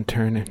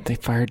downturn. They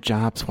fired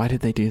Jobs. Why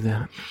did they do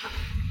that?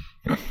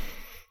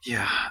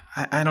 Yeah,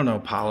 I don't know,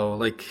 Paulo.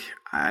 Like,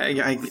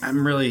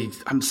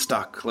 I'm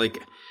stuck.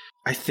 Like,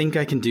 I think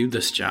I can do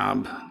this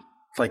job.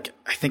 Like,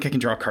 I think I can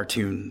draw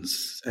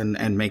cartoons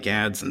and make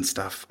ads and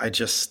stuff. I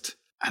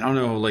don't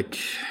know, like,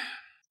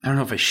 I don't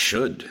know if I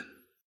should. I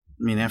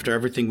mean, after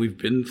everything we've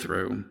been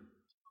through.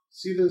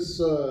 See this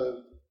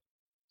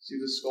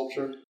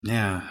sculpture?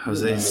 Yeah,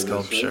 Jose's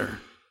sculpture.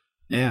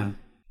 Yeah.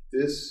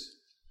 This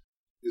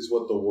is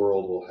what the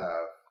world will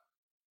have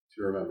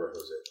to remember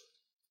Jose.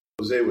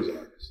 Jose was an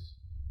artist.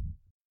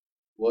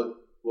 What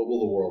will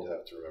the world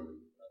have to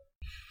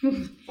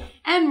remember?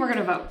 And we're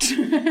going to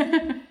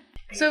vote.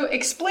 So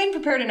explain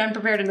prepared and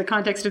unprepared in the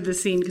context of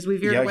this scene, because we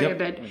veered away a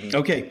bit. Mm-hmm.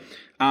 Okay.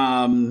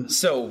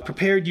 So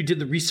prepared, you did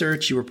the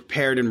research, you were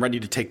prepared and ready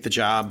to take the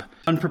job.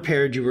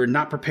 Unprepared, you were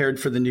not prepared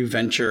for the new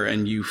venture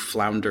and you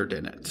floundered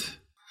in it.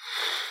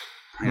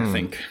 I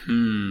think.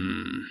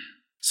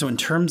 So in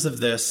terms of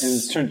this,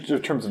 in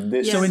terms of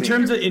this, so in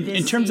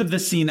terms of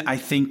this scene, I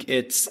think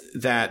it's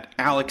that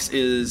Alex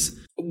is.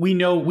 We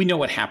know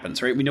what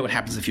happens, right? We know what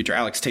happens in the future.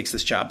 Alex takes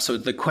this job. So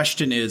the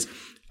question is,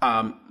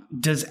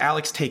 does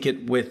Alex take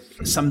it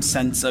with some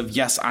sense of,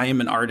 yes, I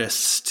am an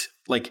artist,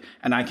 like,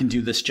 and I can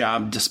do this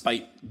job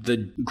despite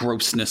the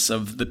grossness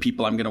of the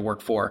people I'm going to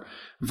work for,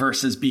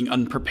 versus being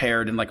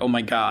unprepared and like, oh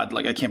my God,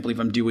 like, I can't believe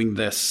I'm doing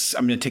this.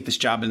 I'm going to take this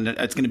job and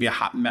it's going to be a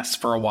hot mess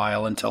for a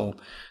while until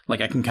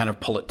like I can kind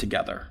of pull it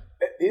together.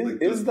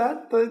 Is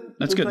that the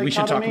That's good. We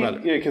should talk about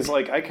it. Yeah, because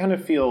like I kind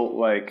of feel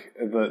like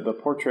the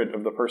portrait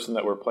of the person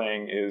that we're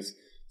playing is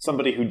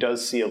somebody who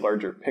does see a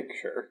larger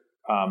picture.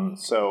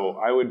 So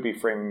I would be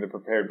framing the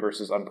prepared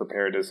versus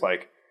unprepared as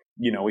like,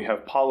 we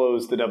have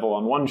Paulo's the devil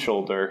on one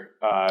shoulder,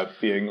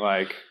 being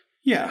like,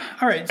 yeah,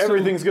 all right,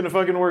 everything's gonna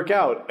fucking work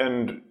out,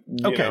 and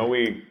you know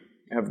we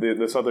have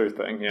this other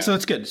thing. Yeah, so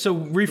that's good. So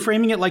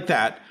reframing it like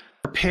that,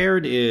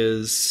 prepared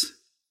is.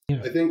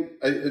 I think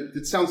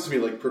it sounds to me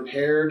like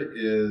prepared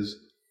is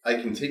I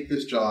can take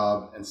this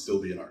job and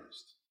still be an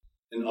artist,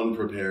 and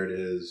unprepared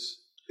is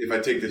if I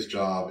take this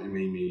job, it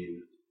may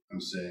mean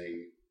I'm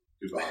saying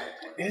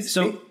goodbye.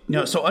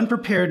 So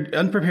unprepared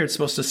is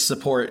supposed to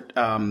support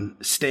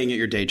staying at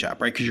your day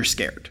job, right? Because you're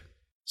scared.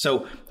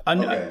 So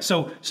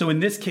so in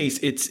this case,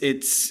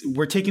 it's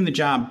we're taking the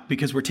job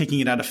because we're taking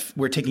it out of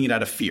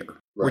fear. Right.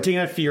 We're taking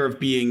it out of fear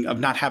of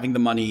not having the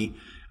money,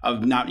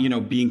 of not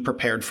being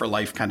prepared for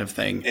life, kind of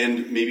thing.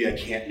 And maybe I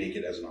can't make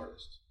it as an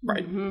artist.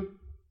 Right. Mm-hmm.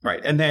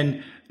 Right. And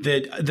then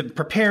the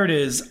prepared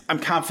is I'm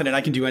confident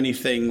I can do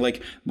anything,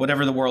 like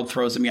whatever the world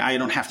throws at me. I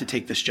don't have to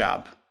take this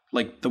job.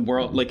 Like the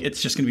world, like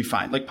it's just going to be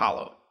fine. Like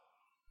Paulo.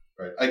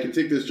 Right. I can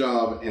take this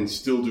job and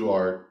still do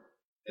art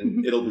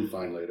and it'll be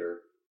fine later.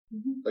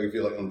 Mm-hmm. Like I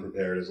feel like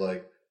unprepared is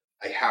like,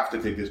 I have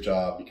to take this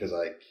job because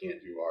I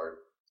can't do art.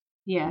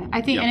 Yeah,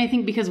 I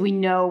think because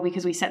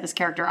we set this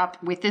character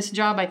up with this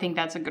job, I think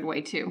that's a good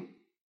way to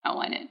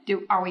outline it.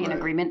 Are we in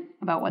agreement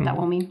about what that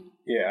will mean?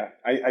 Yeah,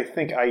 I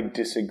think I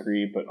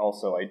disagree, but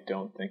also I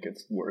don't think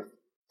it's worth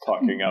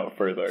talking out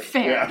further.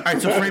 Fair. Yeah. All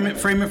right, so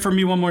frame it for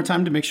me one more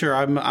time to make sure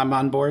I'm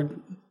on board.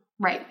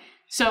 Right.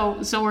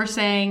 So we're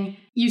saying,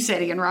 you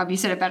said it again, Rob, you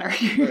said it better.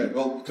 Right.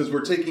 Well, because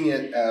we're taking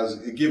it as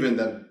a given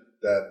that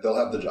they'll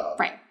have the job.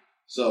 Right.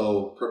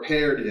 So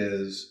prepared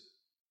is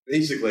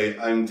basically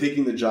I'm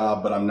taking the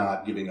job, but I'm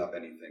not giving up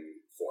anything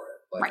for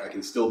it. Like I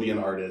can still be an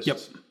artist. Yep.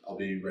 I'll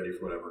be ready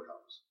for whatever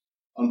comes.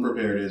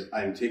 Unprepared is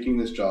I'm taking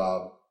this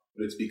job,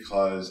 but it's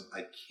because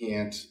I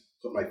can't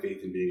put my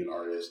faith in being an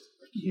artist.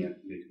 I can't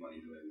make money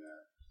doing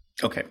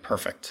that. Okay,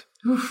 perfect.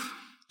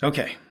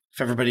 Okay. If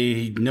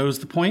everybody knows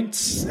the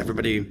points,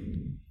 everybody...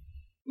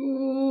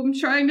 Ooh, I'm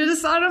trying to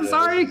decide. I'm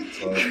sorry.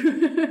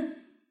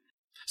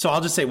 So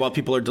I'll just say while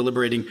people are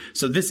deliberating,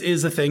 so this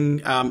is a thing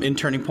in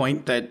Turning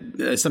Point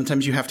that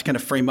sometimes you have to kind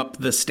of frame up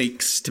the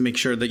stakes to make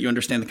sure that you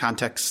understand the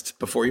context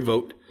before you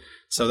vote.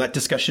 So that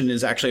discussion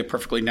is actually a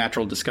perfectly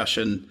natural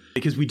discussion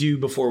because we do,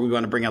 before we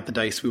want to bring out the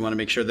dice, we want to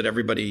make sure that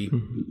everybody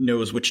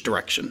knows which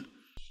direction.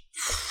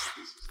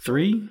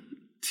 3,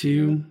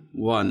 2,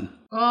 1.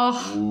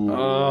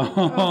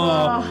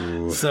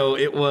 So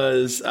it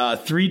was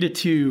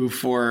 3-2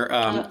 for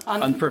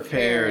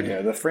unprepared.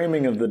 Yeah, the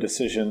framing of the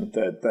decision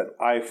that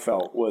I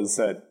felt was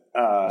that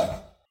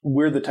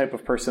we're the type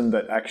of person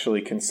that actually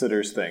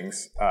considers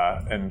things,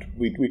 and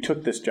we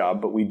took this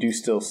job, but we do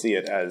still see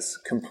it as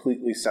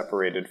completely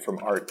separated from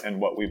art and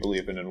what we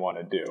believe in and want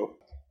to do,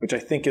 which I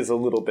think is a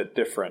little bit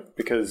different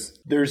because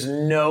there's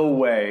no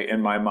way in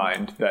my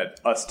mind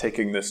that us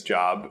taking this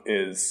job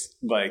is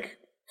like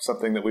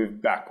something that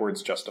we've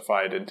backwards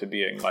justified into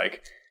being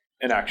like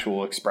an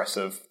actual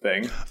expressive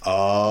thing.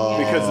 Oh,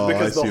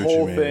 because the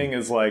whole thing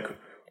is like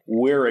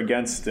we're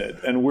against it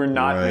and we're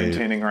not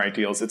maintaining our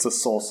ideals. It's a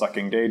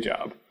soul-sucking day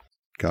job.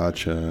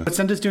 Gotcha. What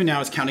Senda's doing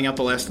now is counting out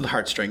the last of the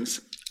heartstrings.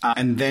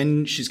 And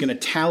then she's going to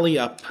tally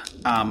up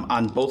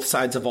on both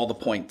sides of all the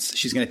points.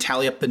 She's going to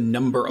tally up the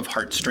number of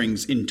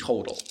heartstrings in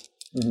total.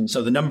 Mm-hmm.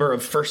 So the number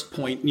of first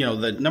point,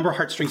 the number of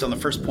heartstrings on the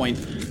first point,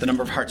 the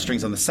number of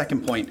heartstrings on the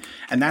second point,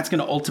 and that's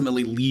going to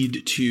ultimately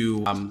lead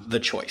to the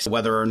choice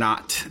whether or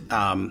not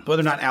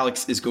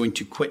Alex is going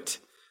to quit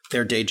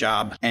their day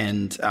job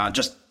and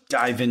just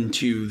dive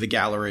into the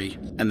gallery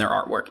and their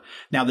artwork.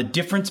 Now, the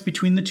difference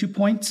between the 2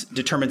 points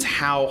determines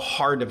how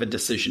hard of a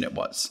decision it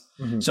was.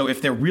 Mm-hmm. So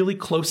if they're really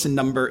close in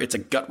number, it's a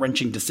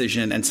gut-wrenching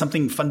decision and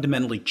something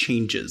fundamentally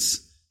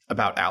changes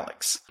about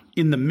Alex.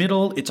 In the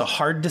middle, it's a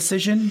hard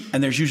decision,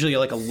 and there's usually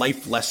like a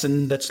life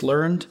lesson that's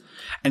learned.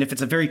 And if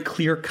it's a very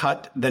clear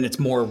cut, then it's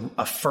more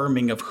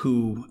affirming of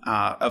who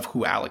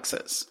Alex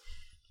is.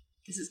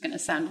 This is going to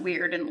sound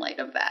weird in light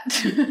of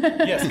that.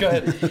 Yes, go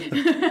ahead.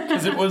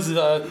 Because it was...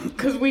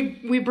 Because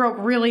we broke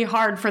really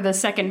hard for the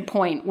second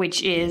point,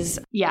 which is...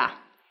 Yeah,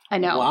 I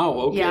know. Wow,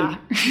 okay. Yeah.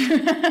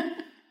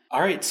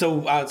 All right,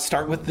 so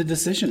start with the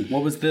decision.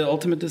 What was the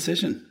ultimate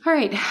decision? All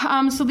right,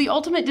 so the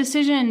ultimate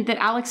decision that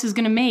Alex is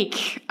going to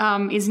make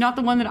is not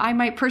the one that I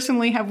might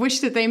personally have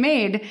wished that they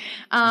made,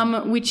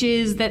 which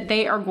is that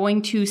they are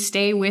going to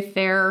stay with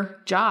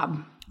their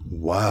job.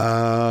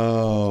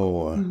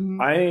 Wow.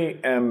 Mm-hmm. I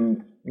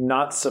am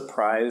not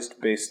surprised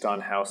based on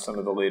how some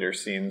of the later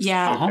scenes shook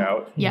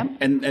out. Yeah.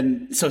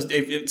 And so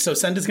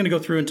Senda's going to go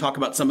through and talk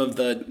about some of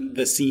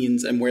the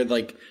scenes and where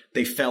like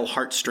they fell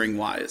heartstring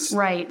wise.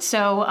 Right.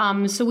 So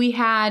we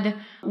had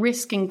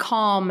Risk and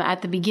Calm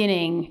at the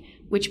beginning,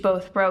 which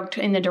both broke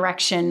in the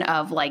direction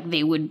of like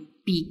they would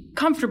be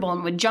comfortable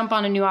and would jump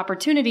on a new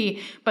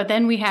opportunity. But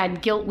then we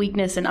had Guilt,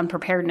 Weakness, and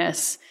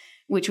Unpreparedness,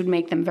 which would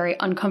make them very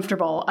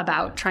uncomfortable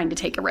about trying to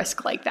take a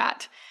risk like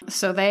that.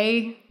 So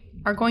they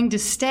are going to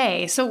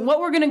stay. So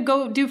what we're going to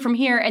go do from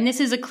here, and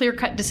this is a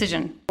clear-cut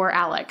decision for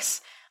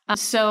Alex.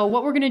 So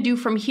what we're going to do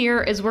from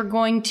here is we're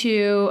going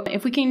to,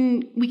 if we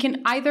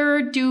can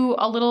either do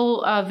a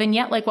little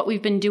vignette like what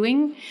we've been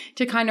doing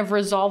to kind of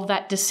resolve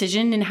that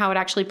decision and how it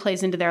actually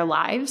plays into their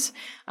lives.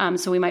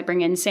 So we might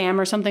bring in Sam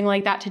or something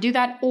like that to do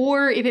that.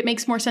 Or if it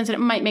makes more sense, and it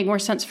might make more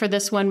sense for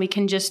this one, we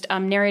can just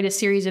narrate a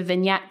series of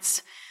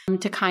vignettes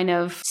to kind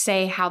of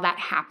say how that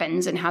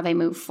happens and how they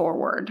move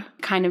forward.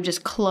 Kind of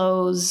just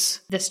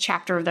close this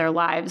chapter of their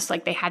lives.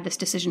 Like they had this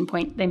decision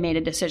point, they made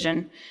a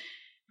decision.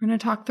 We're going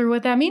to talk through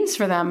what that means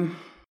for them.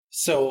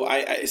 So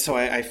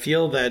I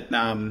feel that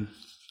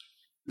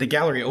the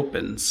gallery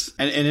opens,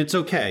 and it's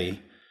okay,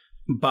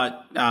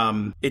 but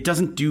it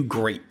doesn't do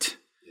great.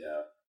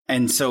 Yeah.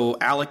 And so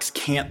Alex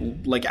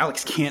can't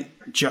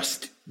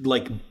just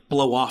like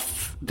blow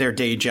off their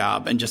day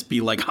job and just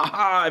be like,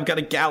 haha, I've got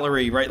a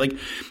gallery, right?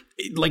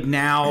 Like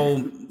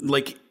now,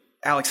 like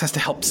Alex has to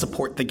help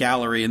support the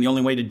gallery. And the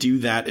only way to do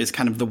that is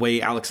kind of the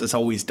way Alex has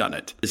always done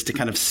it, is to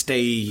kind of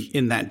stay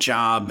in that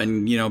job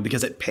and,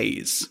 because it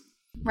pays.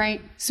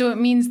 Right. So it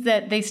means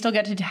that they still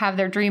get to have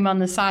their dream on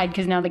the side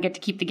because now they get to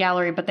keep the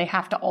gallery, but they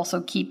have to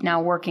also keep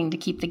now working to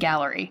keep the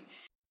gallery.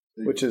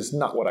 Which is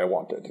not what I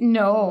wanted.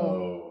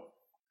 No.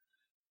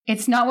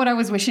 It's not what I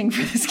was wishing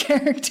for this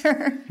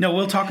character. No,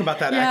 we'll talk about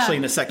that actually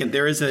in a second.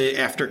 There is a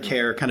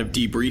aftercare kind of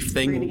debrief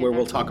thing where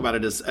we'll talk about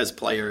it as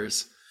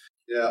players.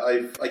 Yeah,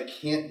 I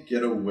can't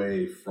get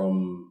away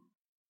from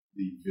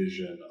the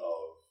vision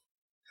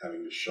of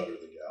having to shutter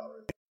the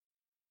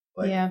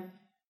gallery.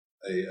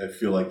 I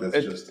feel like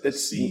that's just a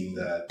scene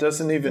that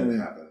doesn't even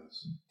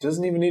happens.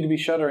 Doesn't even need to be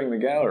shuttering the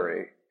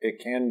gallery.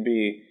 It can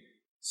be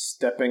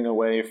stepping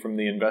away from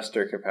the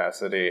investor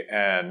capacity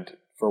and,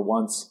 for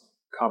once,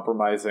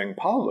 compromising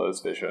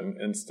Paulo's vision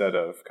instead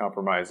of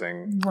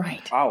compromising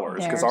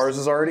ours, because ours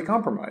is already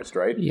compromised,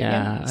 right?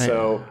 Yeah.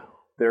 So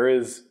there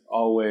is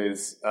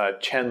always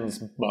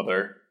Chen's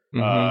mother.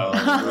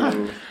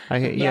 I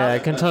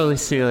can totally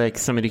see like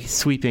somebody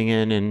sweeping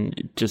in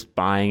and just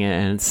buying it,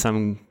 and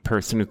some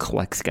person who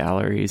collects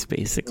galleries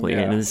basically,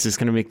 and it's just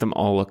going to make them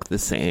all look the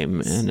same,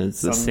 and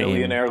it's the same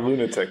millionaire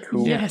lunatic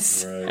who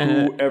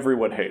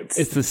everyone hates.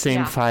 It's the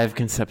same 5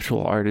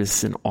 conceptual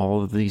artists in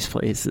all of these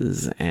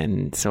places,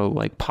 and so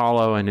like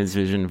Paulo and his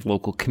vision of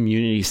local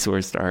community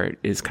sourced art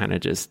is kind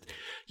of just,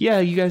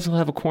 you guys will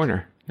have a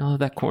corner. You'll have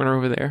that corner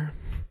over there.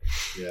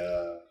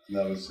 Yeah.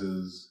 That was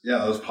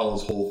that was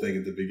Paulo's whole thing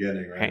at the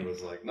beginning, right? It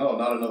was like, no,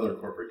 not another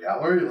corporate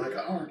gallery, like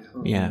our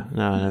gallery. Yeah,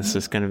 no, it's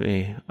just going to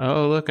be,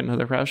 oh, look,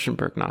 another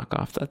Rauschenberg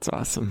knockoff. That's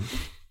awesome.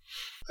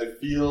 I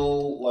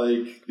feel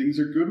like things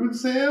are good with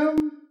Sam.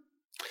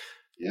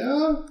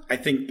 Yeah. I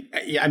think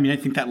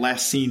that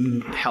last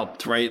scene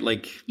helped, right?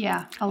 Like,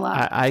 a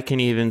lot. I can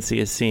even see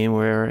a scene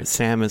where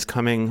Sam is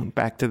coming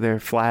back to their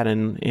flat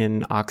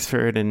in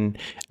Oxford, and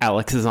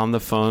Alex is on the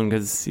phone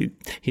because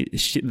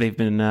they've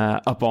been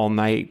up all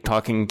night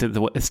talking to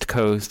the West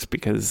Coast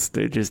because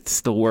they're just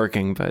still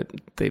working, but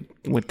they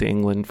went to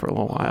England for a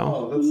little while.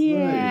 Oh, that's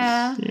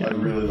nice. Yeah. I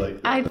really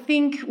like that. I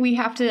think we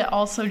have to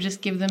also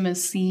just give them a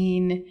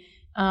scene.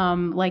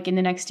 Like in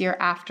the next year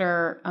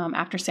after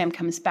Sam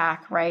comes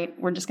back, right?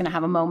 We're just going to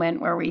have a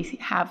moment where we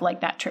have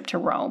like that trip to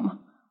Rome,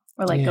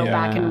 or like go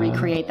back and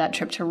recreate that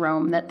trip to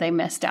Rome that they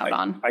missed out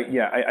on.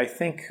 I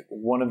think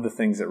one of the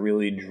things that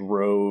really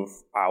drove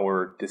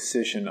our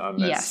decision on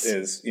this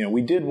is,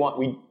 we do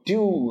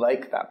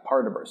like that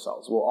part of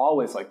ourselves. We'll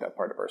always like that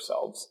part of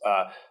ourselves.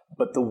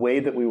 But the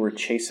way that we were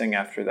chasing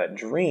after that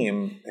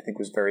dream, I think,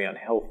 was very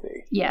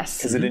unhealthy. Yes.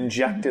 Because it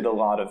injected a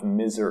lot of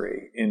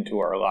misery into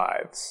our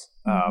lives.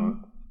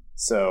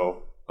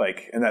 So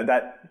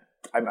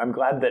I'm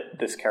glad that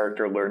this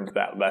character learned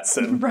that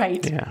lesson.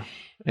 Right. Yeah.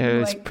 It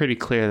was pretty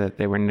clear that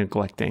they were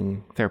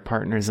neglecting their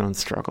partner's own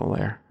struggle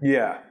there.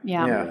 Yeah.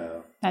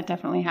 That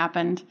definitely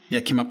happened. Yeah,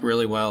 it came up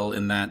really well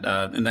in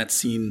that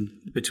scene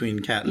between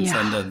Kat and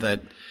Senda,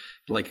 that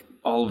like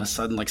all of a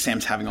sudden like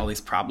Sam's having all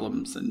these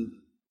problems and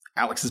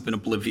Alex has been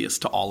oblivious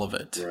to all of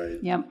it. Right.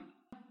 Yep.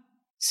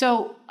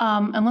 So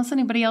unless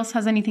anybody else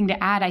has anything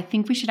to add, I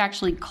think we should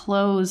actually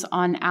close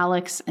on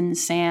Alex and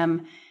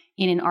Sam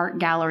in an art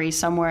gallery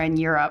somewhere in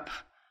Europe,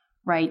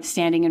 right?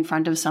 Standing in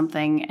front of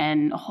something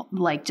and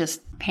like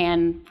just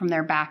pan from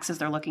their backs as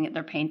they're looking at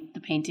the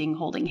painting,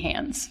 holding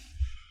hands.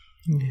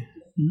 Yeah.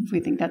 If we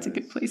think that's a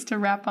good place to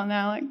wrap on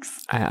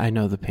Alex. I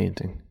know the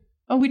painting.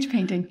 Oh, which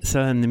painting?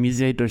 So in the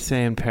Musée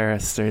d'Orsay in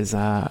Paris, there's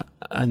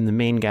in the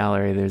main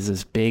gallery, there's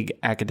this big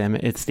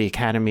academic, it's the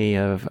Academy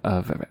of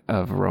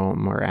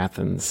Rome or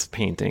Athens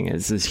painting.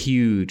 It's this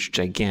huge,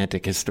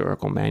 gigantic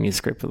historical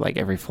manuscript with like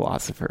every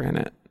philosopher in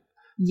it.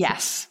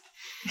 Yes.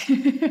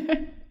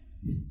 Beautiful.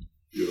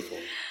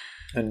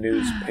 A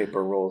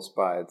newspaper rolls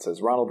by. It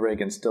says, Ronald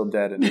Reagan still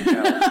dead and in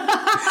hell.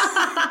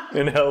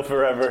 In hell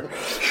forever.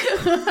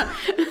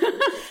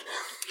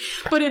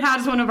 But it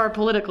has one of our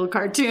political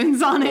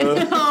cartoons on it.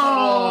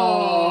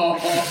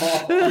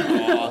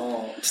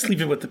 Just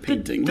leave it with the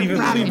painting. The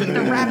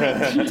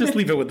rabbit. Just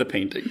leave it with the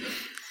painting.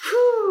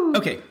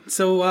 Okay,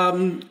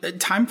 so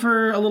time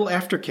for a little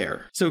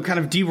aftercare. So kind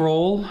of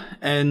de-roll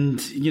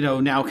and,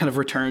 now kind of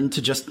return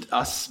to just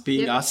us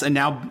being us and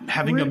now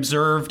having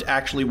observed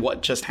actually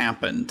what just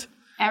happened.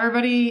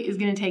 Everybody is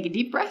going to take a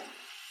deep breath.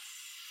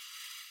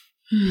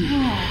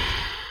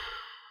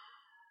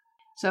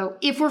 So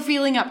if we're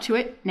feeling up to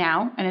it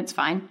now, and it's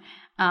fine,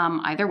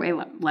 either way,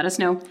 let us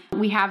know.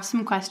 We have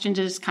some questions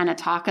to just kind of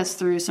talk us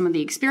through some of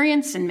the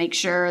experience and make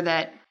sure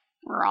that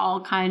we're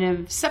all kind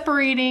of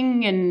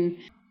separating and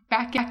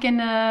back in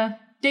a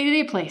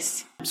day-to-day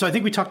place. So I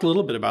think we talked a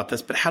little bit about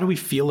this, but how do we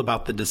feel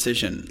about the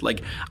decision?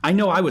 Like, I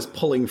know I was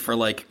pulling for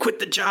like, quit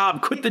the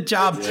job.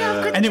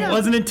 And it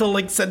wasn't until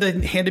like Senda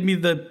handed me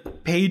the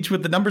page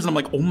with the numbers and I'm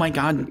like, oh my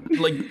God,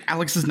 like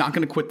Alex is not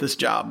going to quit this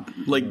job.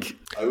 Like,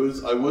 I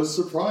was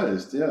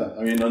surprised. Yeah.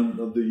 I mean,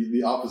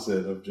 the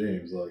opposite of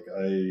James, like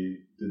I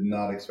did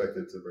not expect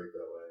it to break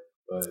that way,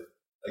 but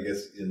I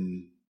guess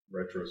in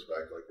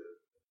retrospect, like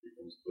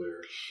becomes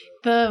clear.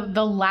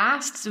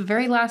 The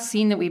very last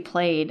scene that we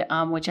played,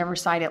 whichever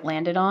side it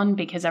landed on,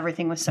 because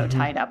everything was so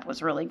tied up,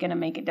 was really going to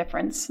make a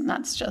difference, and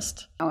that's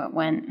just how it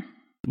went.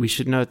 We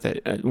should note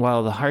that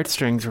while the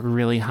heartstrings were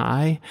really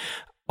high,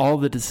 all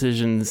the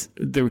decisions,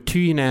 there were 2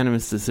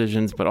 unanimous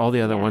decisions, but all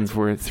the other ones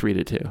were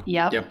 3-2.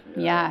 Yep.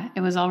 Yeah,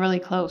 it was all really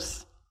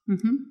close.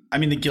 Mm-hmm. I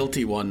mean, the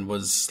guilty one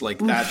was like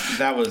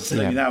that was,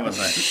 I mean, that was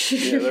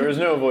there was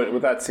no avoid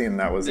with that scene.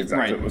 That was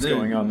exactly what was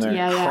going on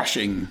there.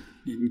 Crushing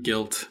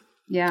guilt.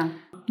 Yeah.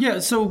 Yeah.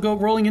 So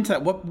rolling into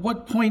that.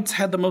 What points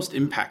had the most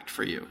impact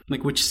for you?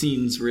 Like which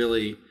scenes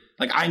really?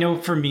 Like I know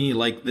for me,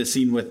 like the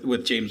scene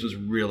with James was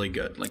really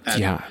good. Like that.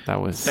 Yeah,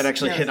 that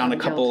actually hit on a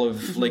couple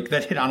of like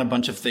that hit on a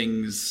bunch of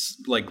things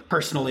like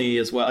personally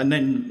as well. And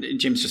then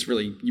James just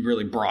really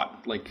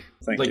brought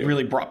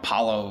really brought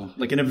Paulo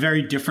like in a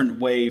very different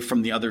way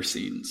from the other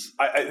scenes.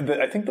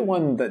 I think the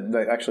one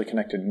that actually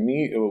connected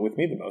with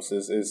me the most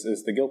is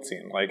the guilt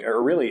scene. Like,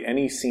 or really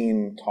any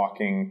scene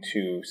talking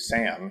to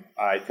Sam.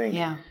 I think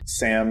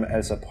Sam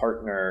as a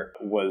partner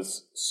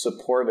was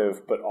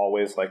supportive, but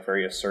always like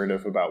very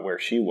assertive about where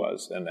she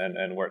was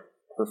and what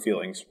her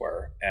feelings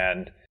were.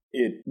 And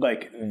it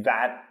like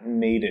that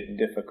made it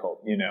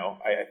difficult, you know.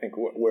 I think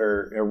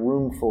we're a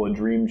room full of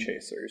dream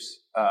chasers,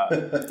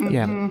 and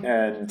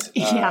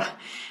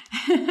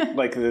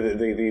like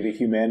the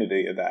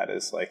humanity of that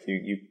is like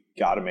you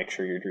got to make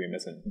sure your dream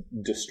isn't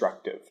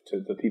destructive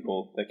to the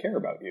people that care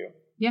about you.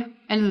 Yeah,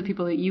 and the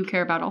people that you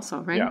care about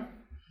also, right? Yeah.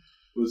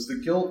 Was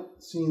the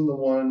guilt scene the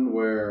one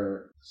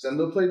where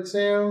Senda played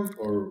Sam,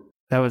 or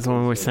that was the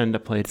one where Senda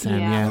played Sam?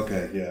 Yeah.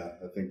 Okay, yeah,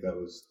 I think that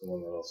was the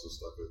one that also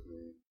stuck with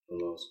me the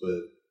most,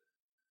 but.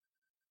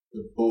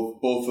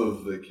 Both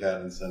of the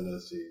Cat and Senda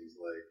scenes,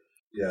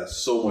 like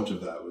so much of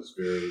that was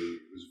very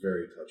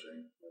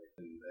touching, like,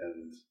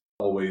 and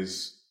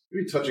always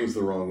maybe touching is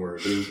the wrong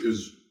word. It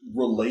was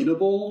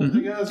relatable, I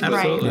guess,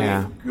 but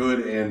like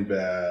good and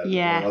bad.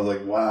 Yeah, I was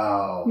like,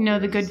 wow. Know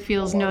the good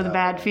feels, know the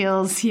bad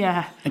feels.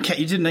 Yeah. And Kat,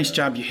 you did a nice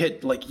job. You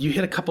hit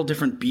a couple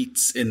different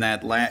beats in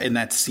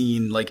that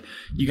scene. Like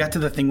you got to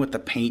the thing with the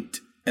paint.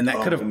 And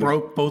that could have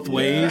broke both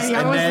ways.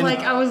 Yeah, I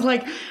was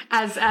like,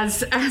 as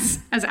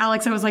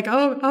Alex, I was like,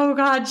 oh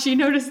God, she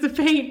noticed the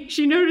paint.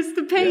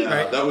 Yeah,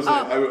 right. That was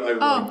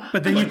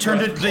but then you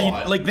turned it,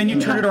 then you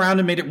turned it around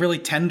and made it really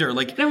tender.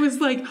 Like I was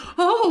like,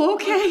 oh,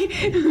 okay.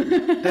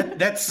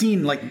 that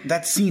scene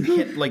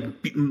hit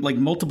like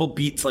multiple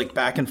beats, like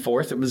back and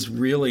forth. It was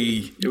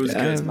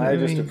good. I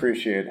just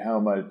appreciate how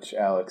much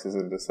Alex is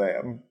into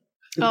Sam.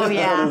 Oh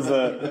yeah,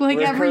 like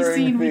every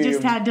scene we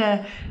just had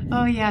to.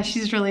 Oh yeah,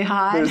 she's really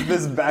hot. There's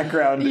this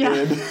background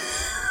kid.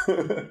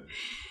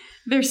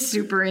 They're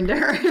super into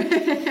her.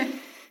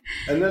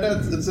 And then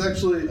it's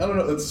actually, I don't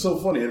know, it's so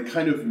funny. It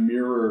kind of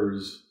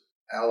mirrors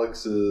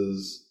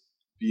Alex's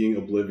being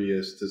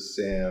oblivious to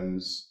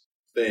Sam's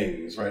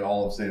things, right?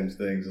 All of Sam's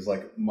things is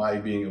like my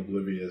being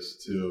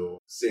oblivious to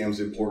Sam's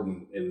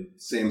importance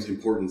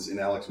in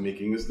Alex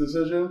making this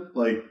decision.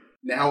 Like.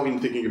 Now, in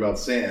thinking about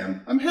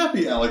Sam, I'm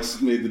happy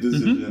Alex made the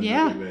decision that he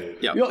made.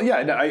 Yeah.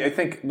 I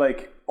think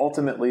like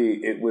ultimately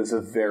it was a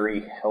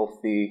very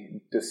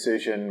healthy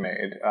decision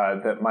made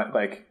that might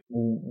like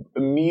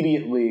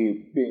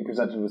immediately being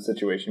presented with a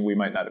situation we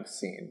might not have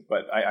seen.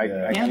 But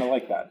I kind of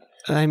like that.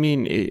 I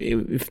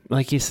mean,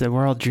 like you said,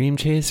 we're all dream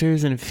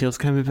chasers, and it feels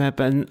kind of bad.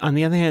 But on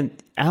the other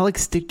hand,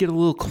 Alex did get a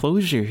little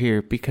closure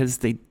here because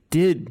they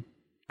did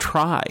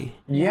try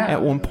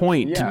at one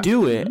point to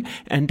do it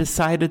and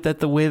decided that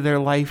the way their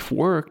life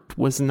worked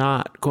was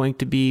not going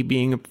to be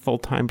being a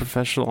full-time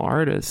professional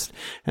artist,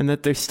 and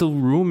that there's still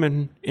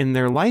room in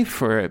their life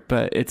for it,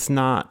 but it's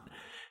not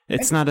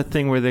a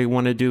thing where they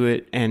want to do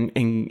it and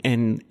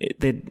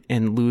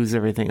lose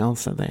everything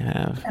else that they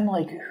have. And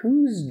like,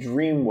 whose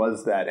dream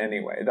was that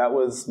anyway? That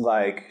was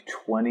like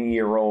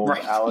 20-year-old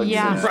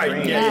Alex's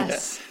dream.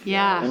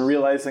 Yeah. And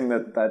realizing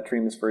that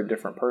dream is for a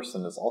different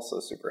person is also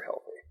super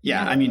healthy.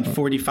 Yeah, I mean,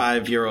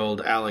 45-year-old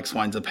Alex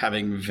winds up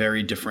having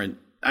very different.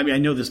 I mean, I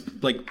know this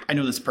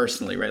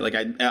personally, right? Like,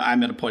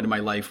 I'm at a point in my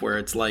life where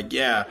it's like,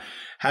 yeah,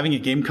 having a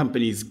game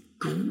company is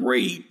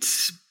great,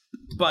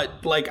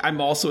 but like,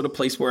 I'm also at a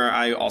place where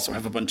I also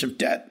have a bunch of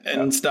debt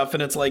and stuff,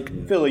 and it's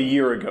like, Phil, a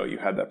year ago you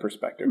had that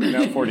perspective. You're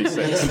now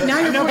 46. Now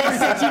you're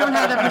 46. You don't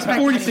have that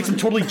perspective. 46. I'm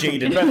totally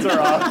jaded. Bets are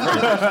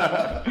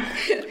off.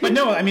 But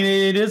no, I mean,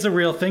 it is a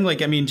real thing.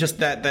 Like, I mean, just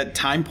that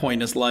time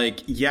point is like,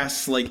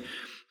 yes, like.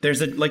 There's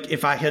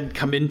if I had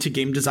come into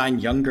game design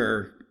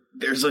younger,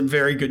 there's a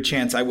very good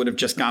chance I would have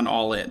just gone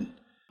all in.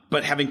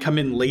 But having come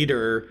in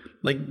later,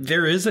 like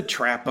there is a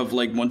trap of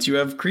like, once you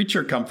have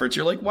creature comforts,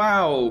 you're like,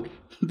 wow,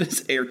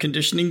 this air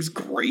conditioning's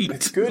great.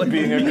 It's good like,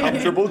 being a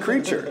comfortable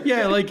creature.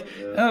 Yeah, like,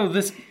 oh,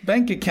 this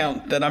bank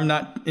account that I'm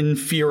not in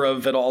fear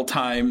of at all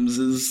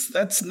times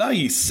that's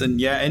nice.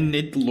 And and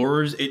it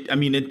lures it. I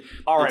mean, it.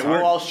 All right,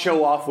 we'll all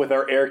show off with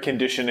our air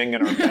conditioning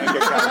and our bank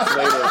accounts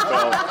later,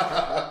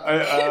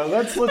 Phil.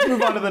 Let's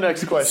move on to the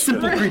next question.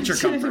 Simple creature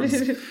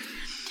comforts.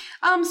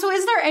 So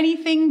is there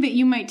anything that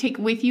you might take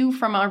with you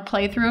from our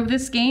playthrough of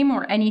this game,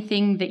 or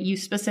anything that you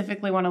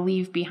specifically want to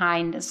leave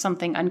behind as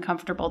something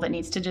uncomfortable that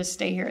needs to just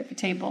stay here at the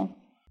table?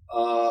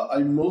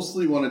 I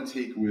mostly want to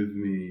take with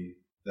me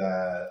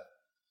that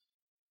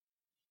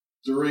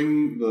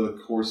during the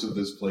course of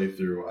this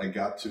playthrough, I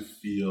got to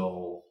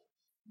feel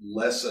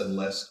less and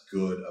less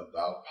good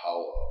about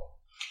Paulo.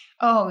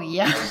 Oh,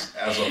 yeah.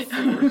 As a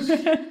force.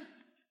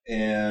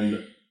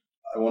 And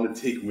I want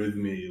to take with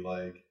me,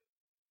 like,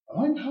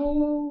 am I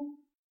Paolo?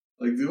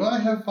 Like, do I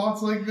have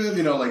thoughts like this?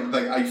 You know, like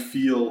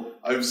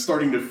I'm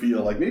starting to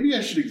feel like maybe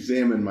I should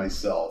examine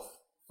myself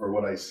for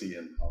what I see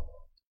in Paolo.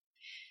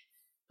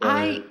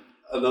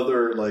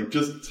 Another, like,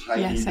 just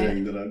tiny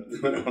thing that I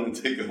want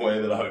to take away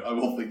that I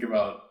will think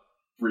about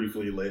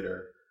briefly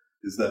later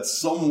is that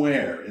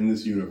somewhere in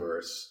this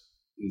universe,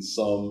 in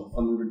some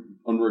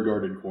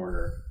unregarded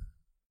corner,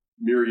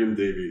 Miriam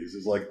Davies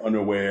is, like,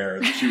 unaware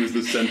that she was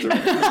the center of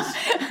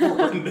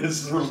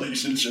this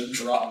relationship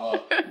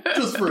drama.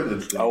 Just for an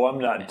instant. Oh, I'm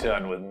not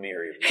done with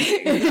Miriam.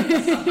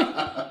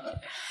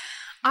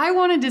 I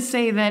wanted to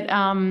say that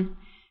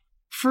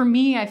for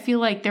me, I feel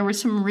like there were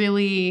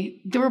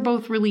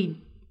both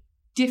really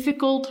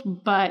difficult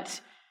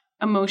but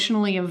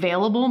emotionally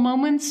available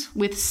moments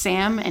with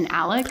Sam and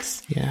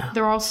Alex. Yeah.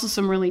 There are also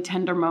some really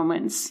tender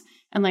moments.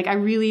 And like, I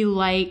really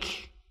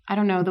like, I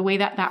don't know, the way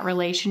that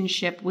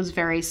relationship was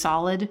very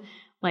solid.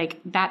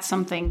 Like, that's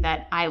something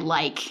that I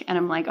like. And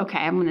I'm like, okay,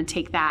 I'm going to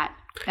take that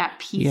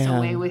piece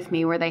away with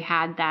me, where they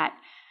had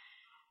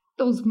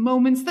those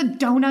moments, the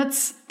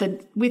donuts,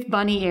 with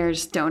bunny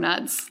ears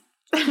donuts.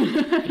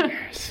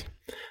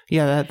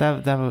 Yeah,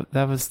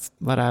 that was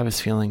what I was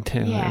feeling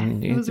too. Yeah,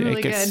 and it was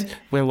really good.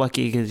 We're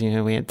lucky because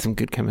we had some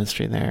good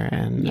chemistry there,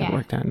 and it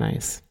worked out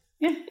nice.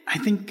 Yeah, I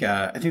think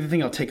the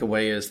thing I'll take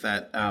away is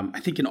that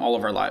I think in all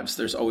of our lives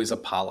there's always a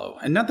Paolo,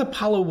 and not that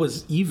Paolo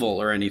was evil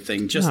or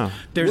anything. Just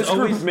there's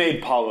always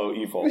made Paolo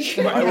evil.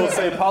 I will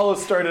say Paolo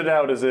started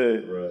out as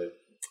a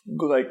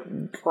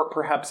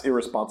perhaps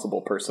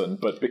irresponsible person,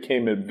 but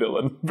became a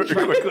villain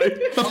very quickly.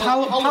 But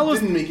Paolo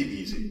didn't make it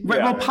easy. Right.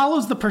 Yeah. Well,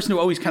 Paolo's the person who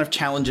always kind of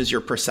challenges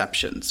your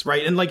perceptions,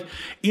 right? And like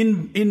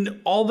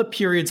in all the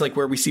periods like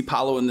where we see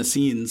Paolo in the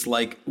scenes,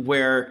 like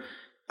where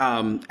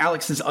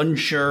Alex is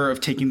unsure of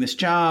taking this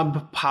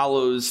job,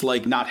 Paolo's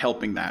like not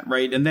helping that,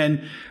 right? And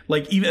then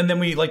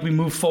we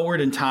move forward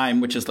in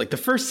time, which is like the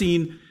first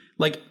scene,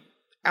 like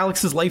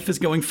Alex's life is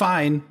going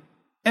fine.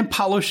 And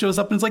Paolo shows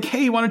up and is like,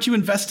 hey, why don't you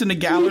invest in a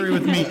gallery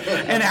with me?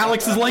 And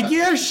Alex is like,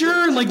 yeah,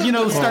 sure. Like,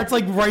 starts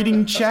like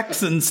writing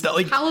checks and stuff.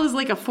 Like, Paolo's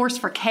like a force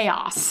for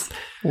chaos.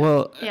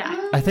 Well,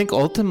 I think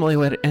ultimately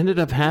what ended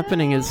up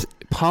happening is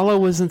Paolo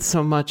wasn't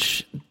so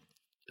much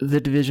the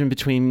division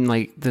between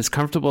like this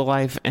comfortable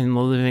life and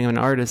living an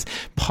artist.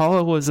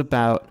 Paolo was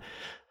about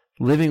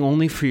living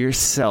only for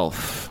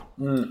yourself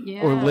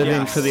or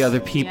living for the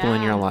other people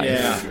in your life.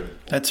 Yeah.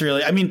 That's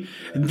really, I mean,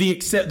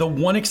 the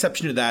one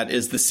exception to that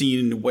is the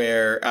scene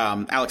where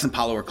Alex and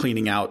Paolo are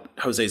cleaning out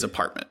Jose's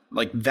apartment.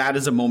 Like, that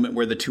is a moment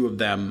where the two of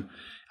them,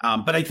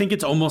 but I think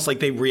it's almost like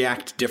they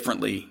react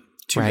differently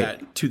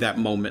to that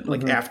moment.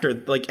 Like, after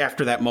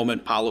that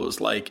moment, Paolo's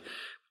like,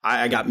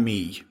 I got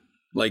me.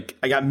 Like,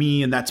 I got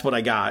me, and that's what I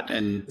got.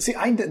 And see,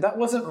 that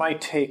wasn't my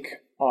take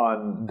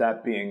on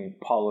that being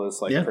Paolo's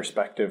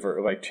perspective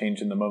or like change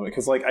in the moment.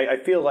 Because like, I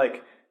feel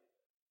like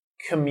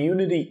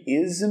community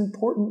is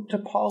important to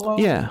Paolo,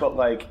 but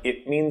like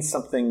it means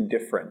something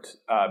different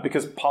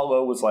because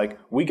Paolo was like,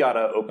 we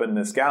gotta open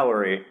this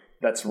gallery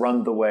that's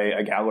run the way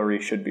a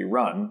gallery should be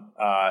run.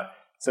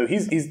 So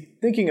he's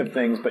thinking of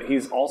things, but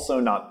he's also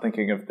not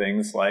thinking of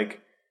things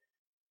like,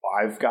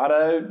 I've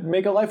gotta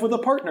make a life with a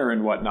partner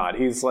and whatnot.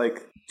 He's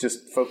like just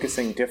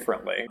focusing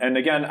differently. And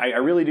again, I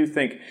really do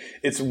think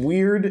it's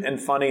weird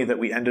and funny that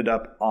we ended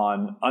up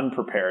on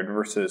unprepared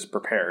versus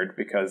prepared,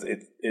 because it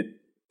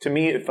to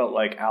me, it felt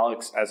like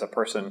Alex as a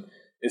person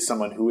is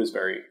someone who is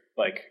very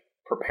like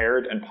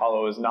prepared, and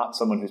Paolo is not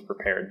someone who's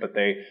prepared, but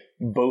they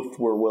both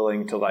were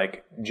willing to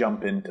like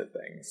jump into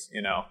things,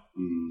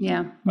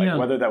 Yeah. Like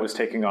whether that was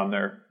taking on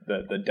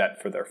the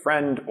debt for their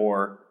friend,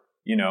 or,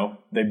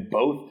 they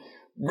both,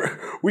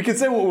 we can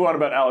say what we want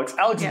about Alex.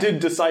 Alex did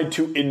decide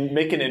to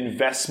make an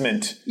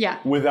investment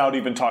without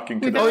even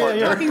talking to their partner.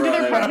 Talking to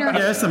their partner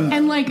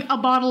and like a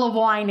bottle of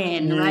wine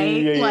in,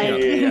 right?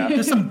 Yeah.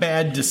 Just some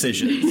bad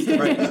decisions,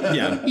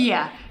 right?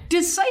 Yeah.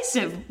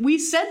 Decisive. We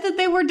said that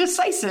they were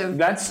decisive.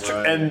 That's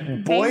true.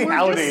 And boy,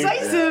 howdy.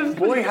 Decisive.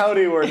 Boy,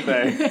 howdy, weren't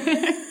they?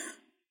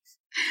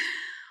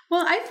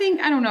 Well, I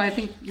think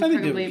we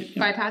probably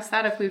bypass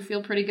that if we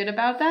feel pretty good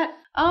about that.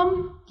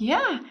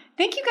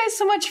 Thank you guys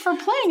so much for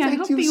playing. I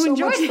hope that you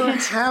enjoyed it. Thank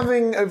you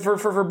so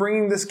much for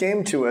bringing this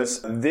game to us.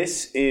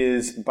 This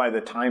is, by the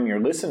time you're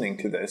listening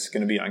to this,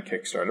 going to be on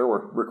Kickstarter.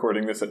 We're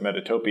recording this at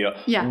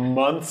Metatopia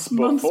months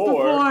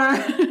before.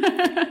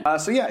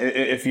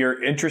 If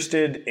you're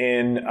interested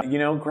in,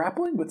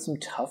 grappling with some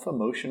tough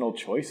emotional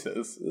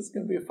choices, this is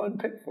going to be a fun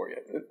pick for you.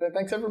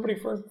 Thanks everybody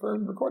for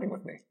recording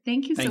with me.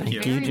 Thank you so much.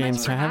 Thank you,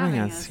 James, for having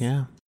us.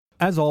 Yeah.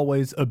 As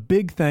always, a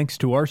big thanks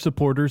to our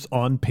supporters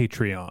on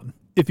Patreon.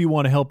 If you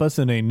want to help us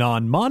in a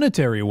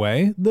non-monetary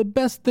way, the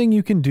best thing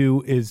you can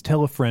do is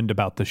tell a friend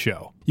about the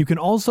show. You can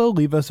also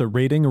leave us a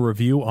rating or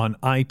review on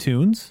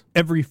iTunes.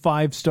 Every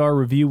 5-star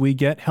review we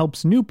get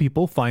helps new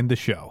people find the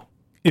show.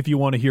 If you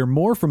want to hear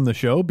more from the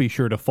show, be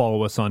sure to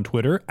follow us on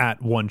Twitter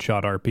at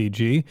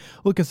OneShotRPG.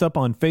 Look us up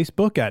on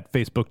Facebook at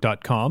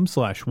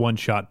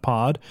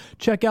facebook.com/OneShotPod.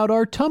 Check out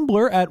our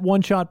Tumblr at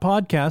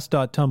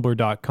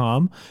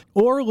OneShotPodcast.tumblr.com.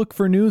 Or look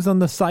for news on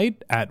the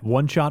site at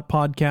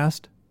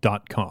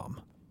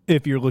OneShotPodcast.com.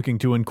 If you're looking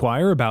to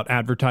inquire about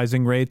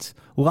advertising rates,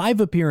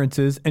 live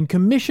appearances, and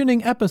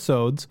commissioning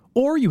episodes,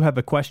 or you have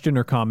a question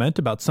or comment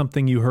about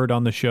something you heard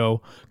on the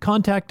show,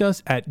 contact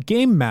us at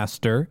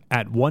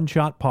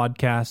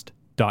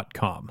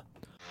gamemaster@oneshotpodcast.com.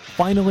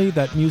 Finally,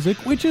 that music,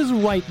 which is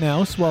right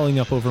now swelling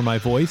up over my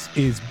voice,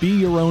 is Be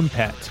Your Own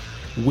Pet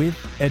with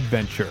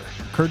Adventure,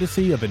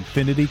 courtesy of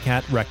Infinity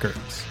Cat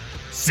Records.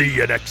 See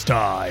you next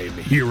time,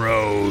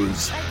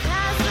 heroes!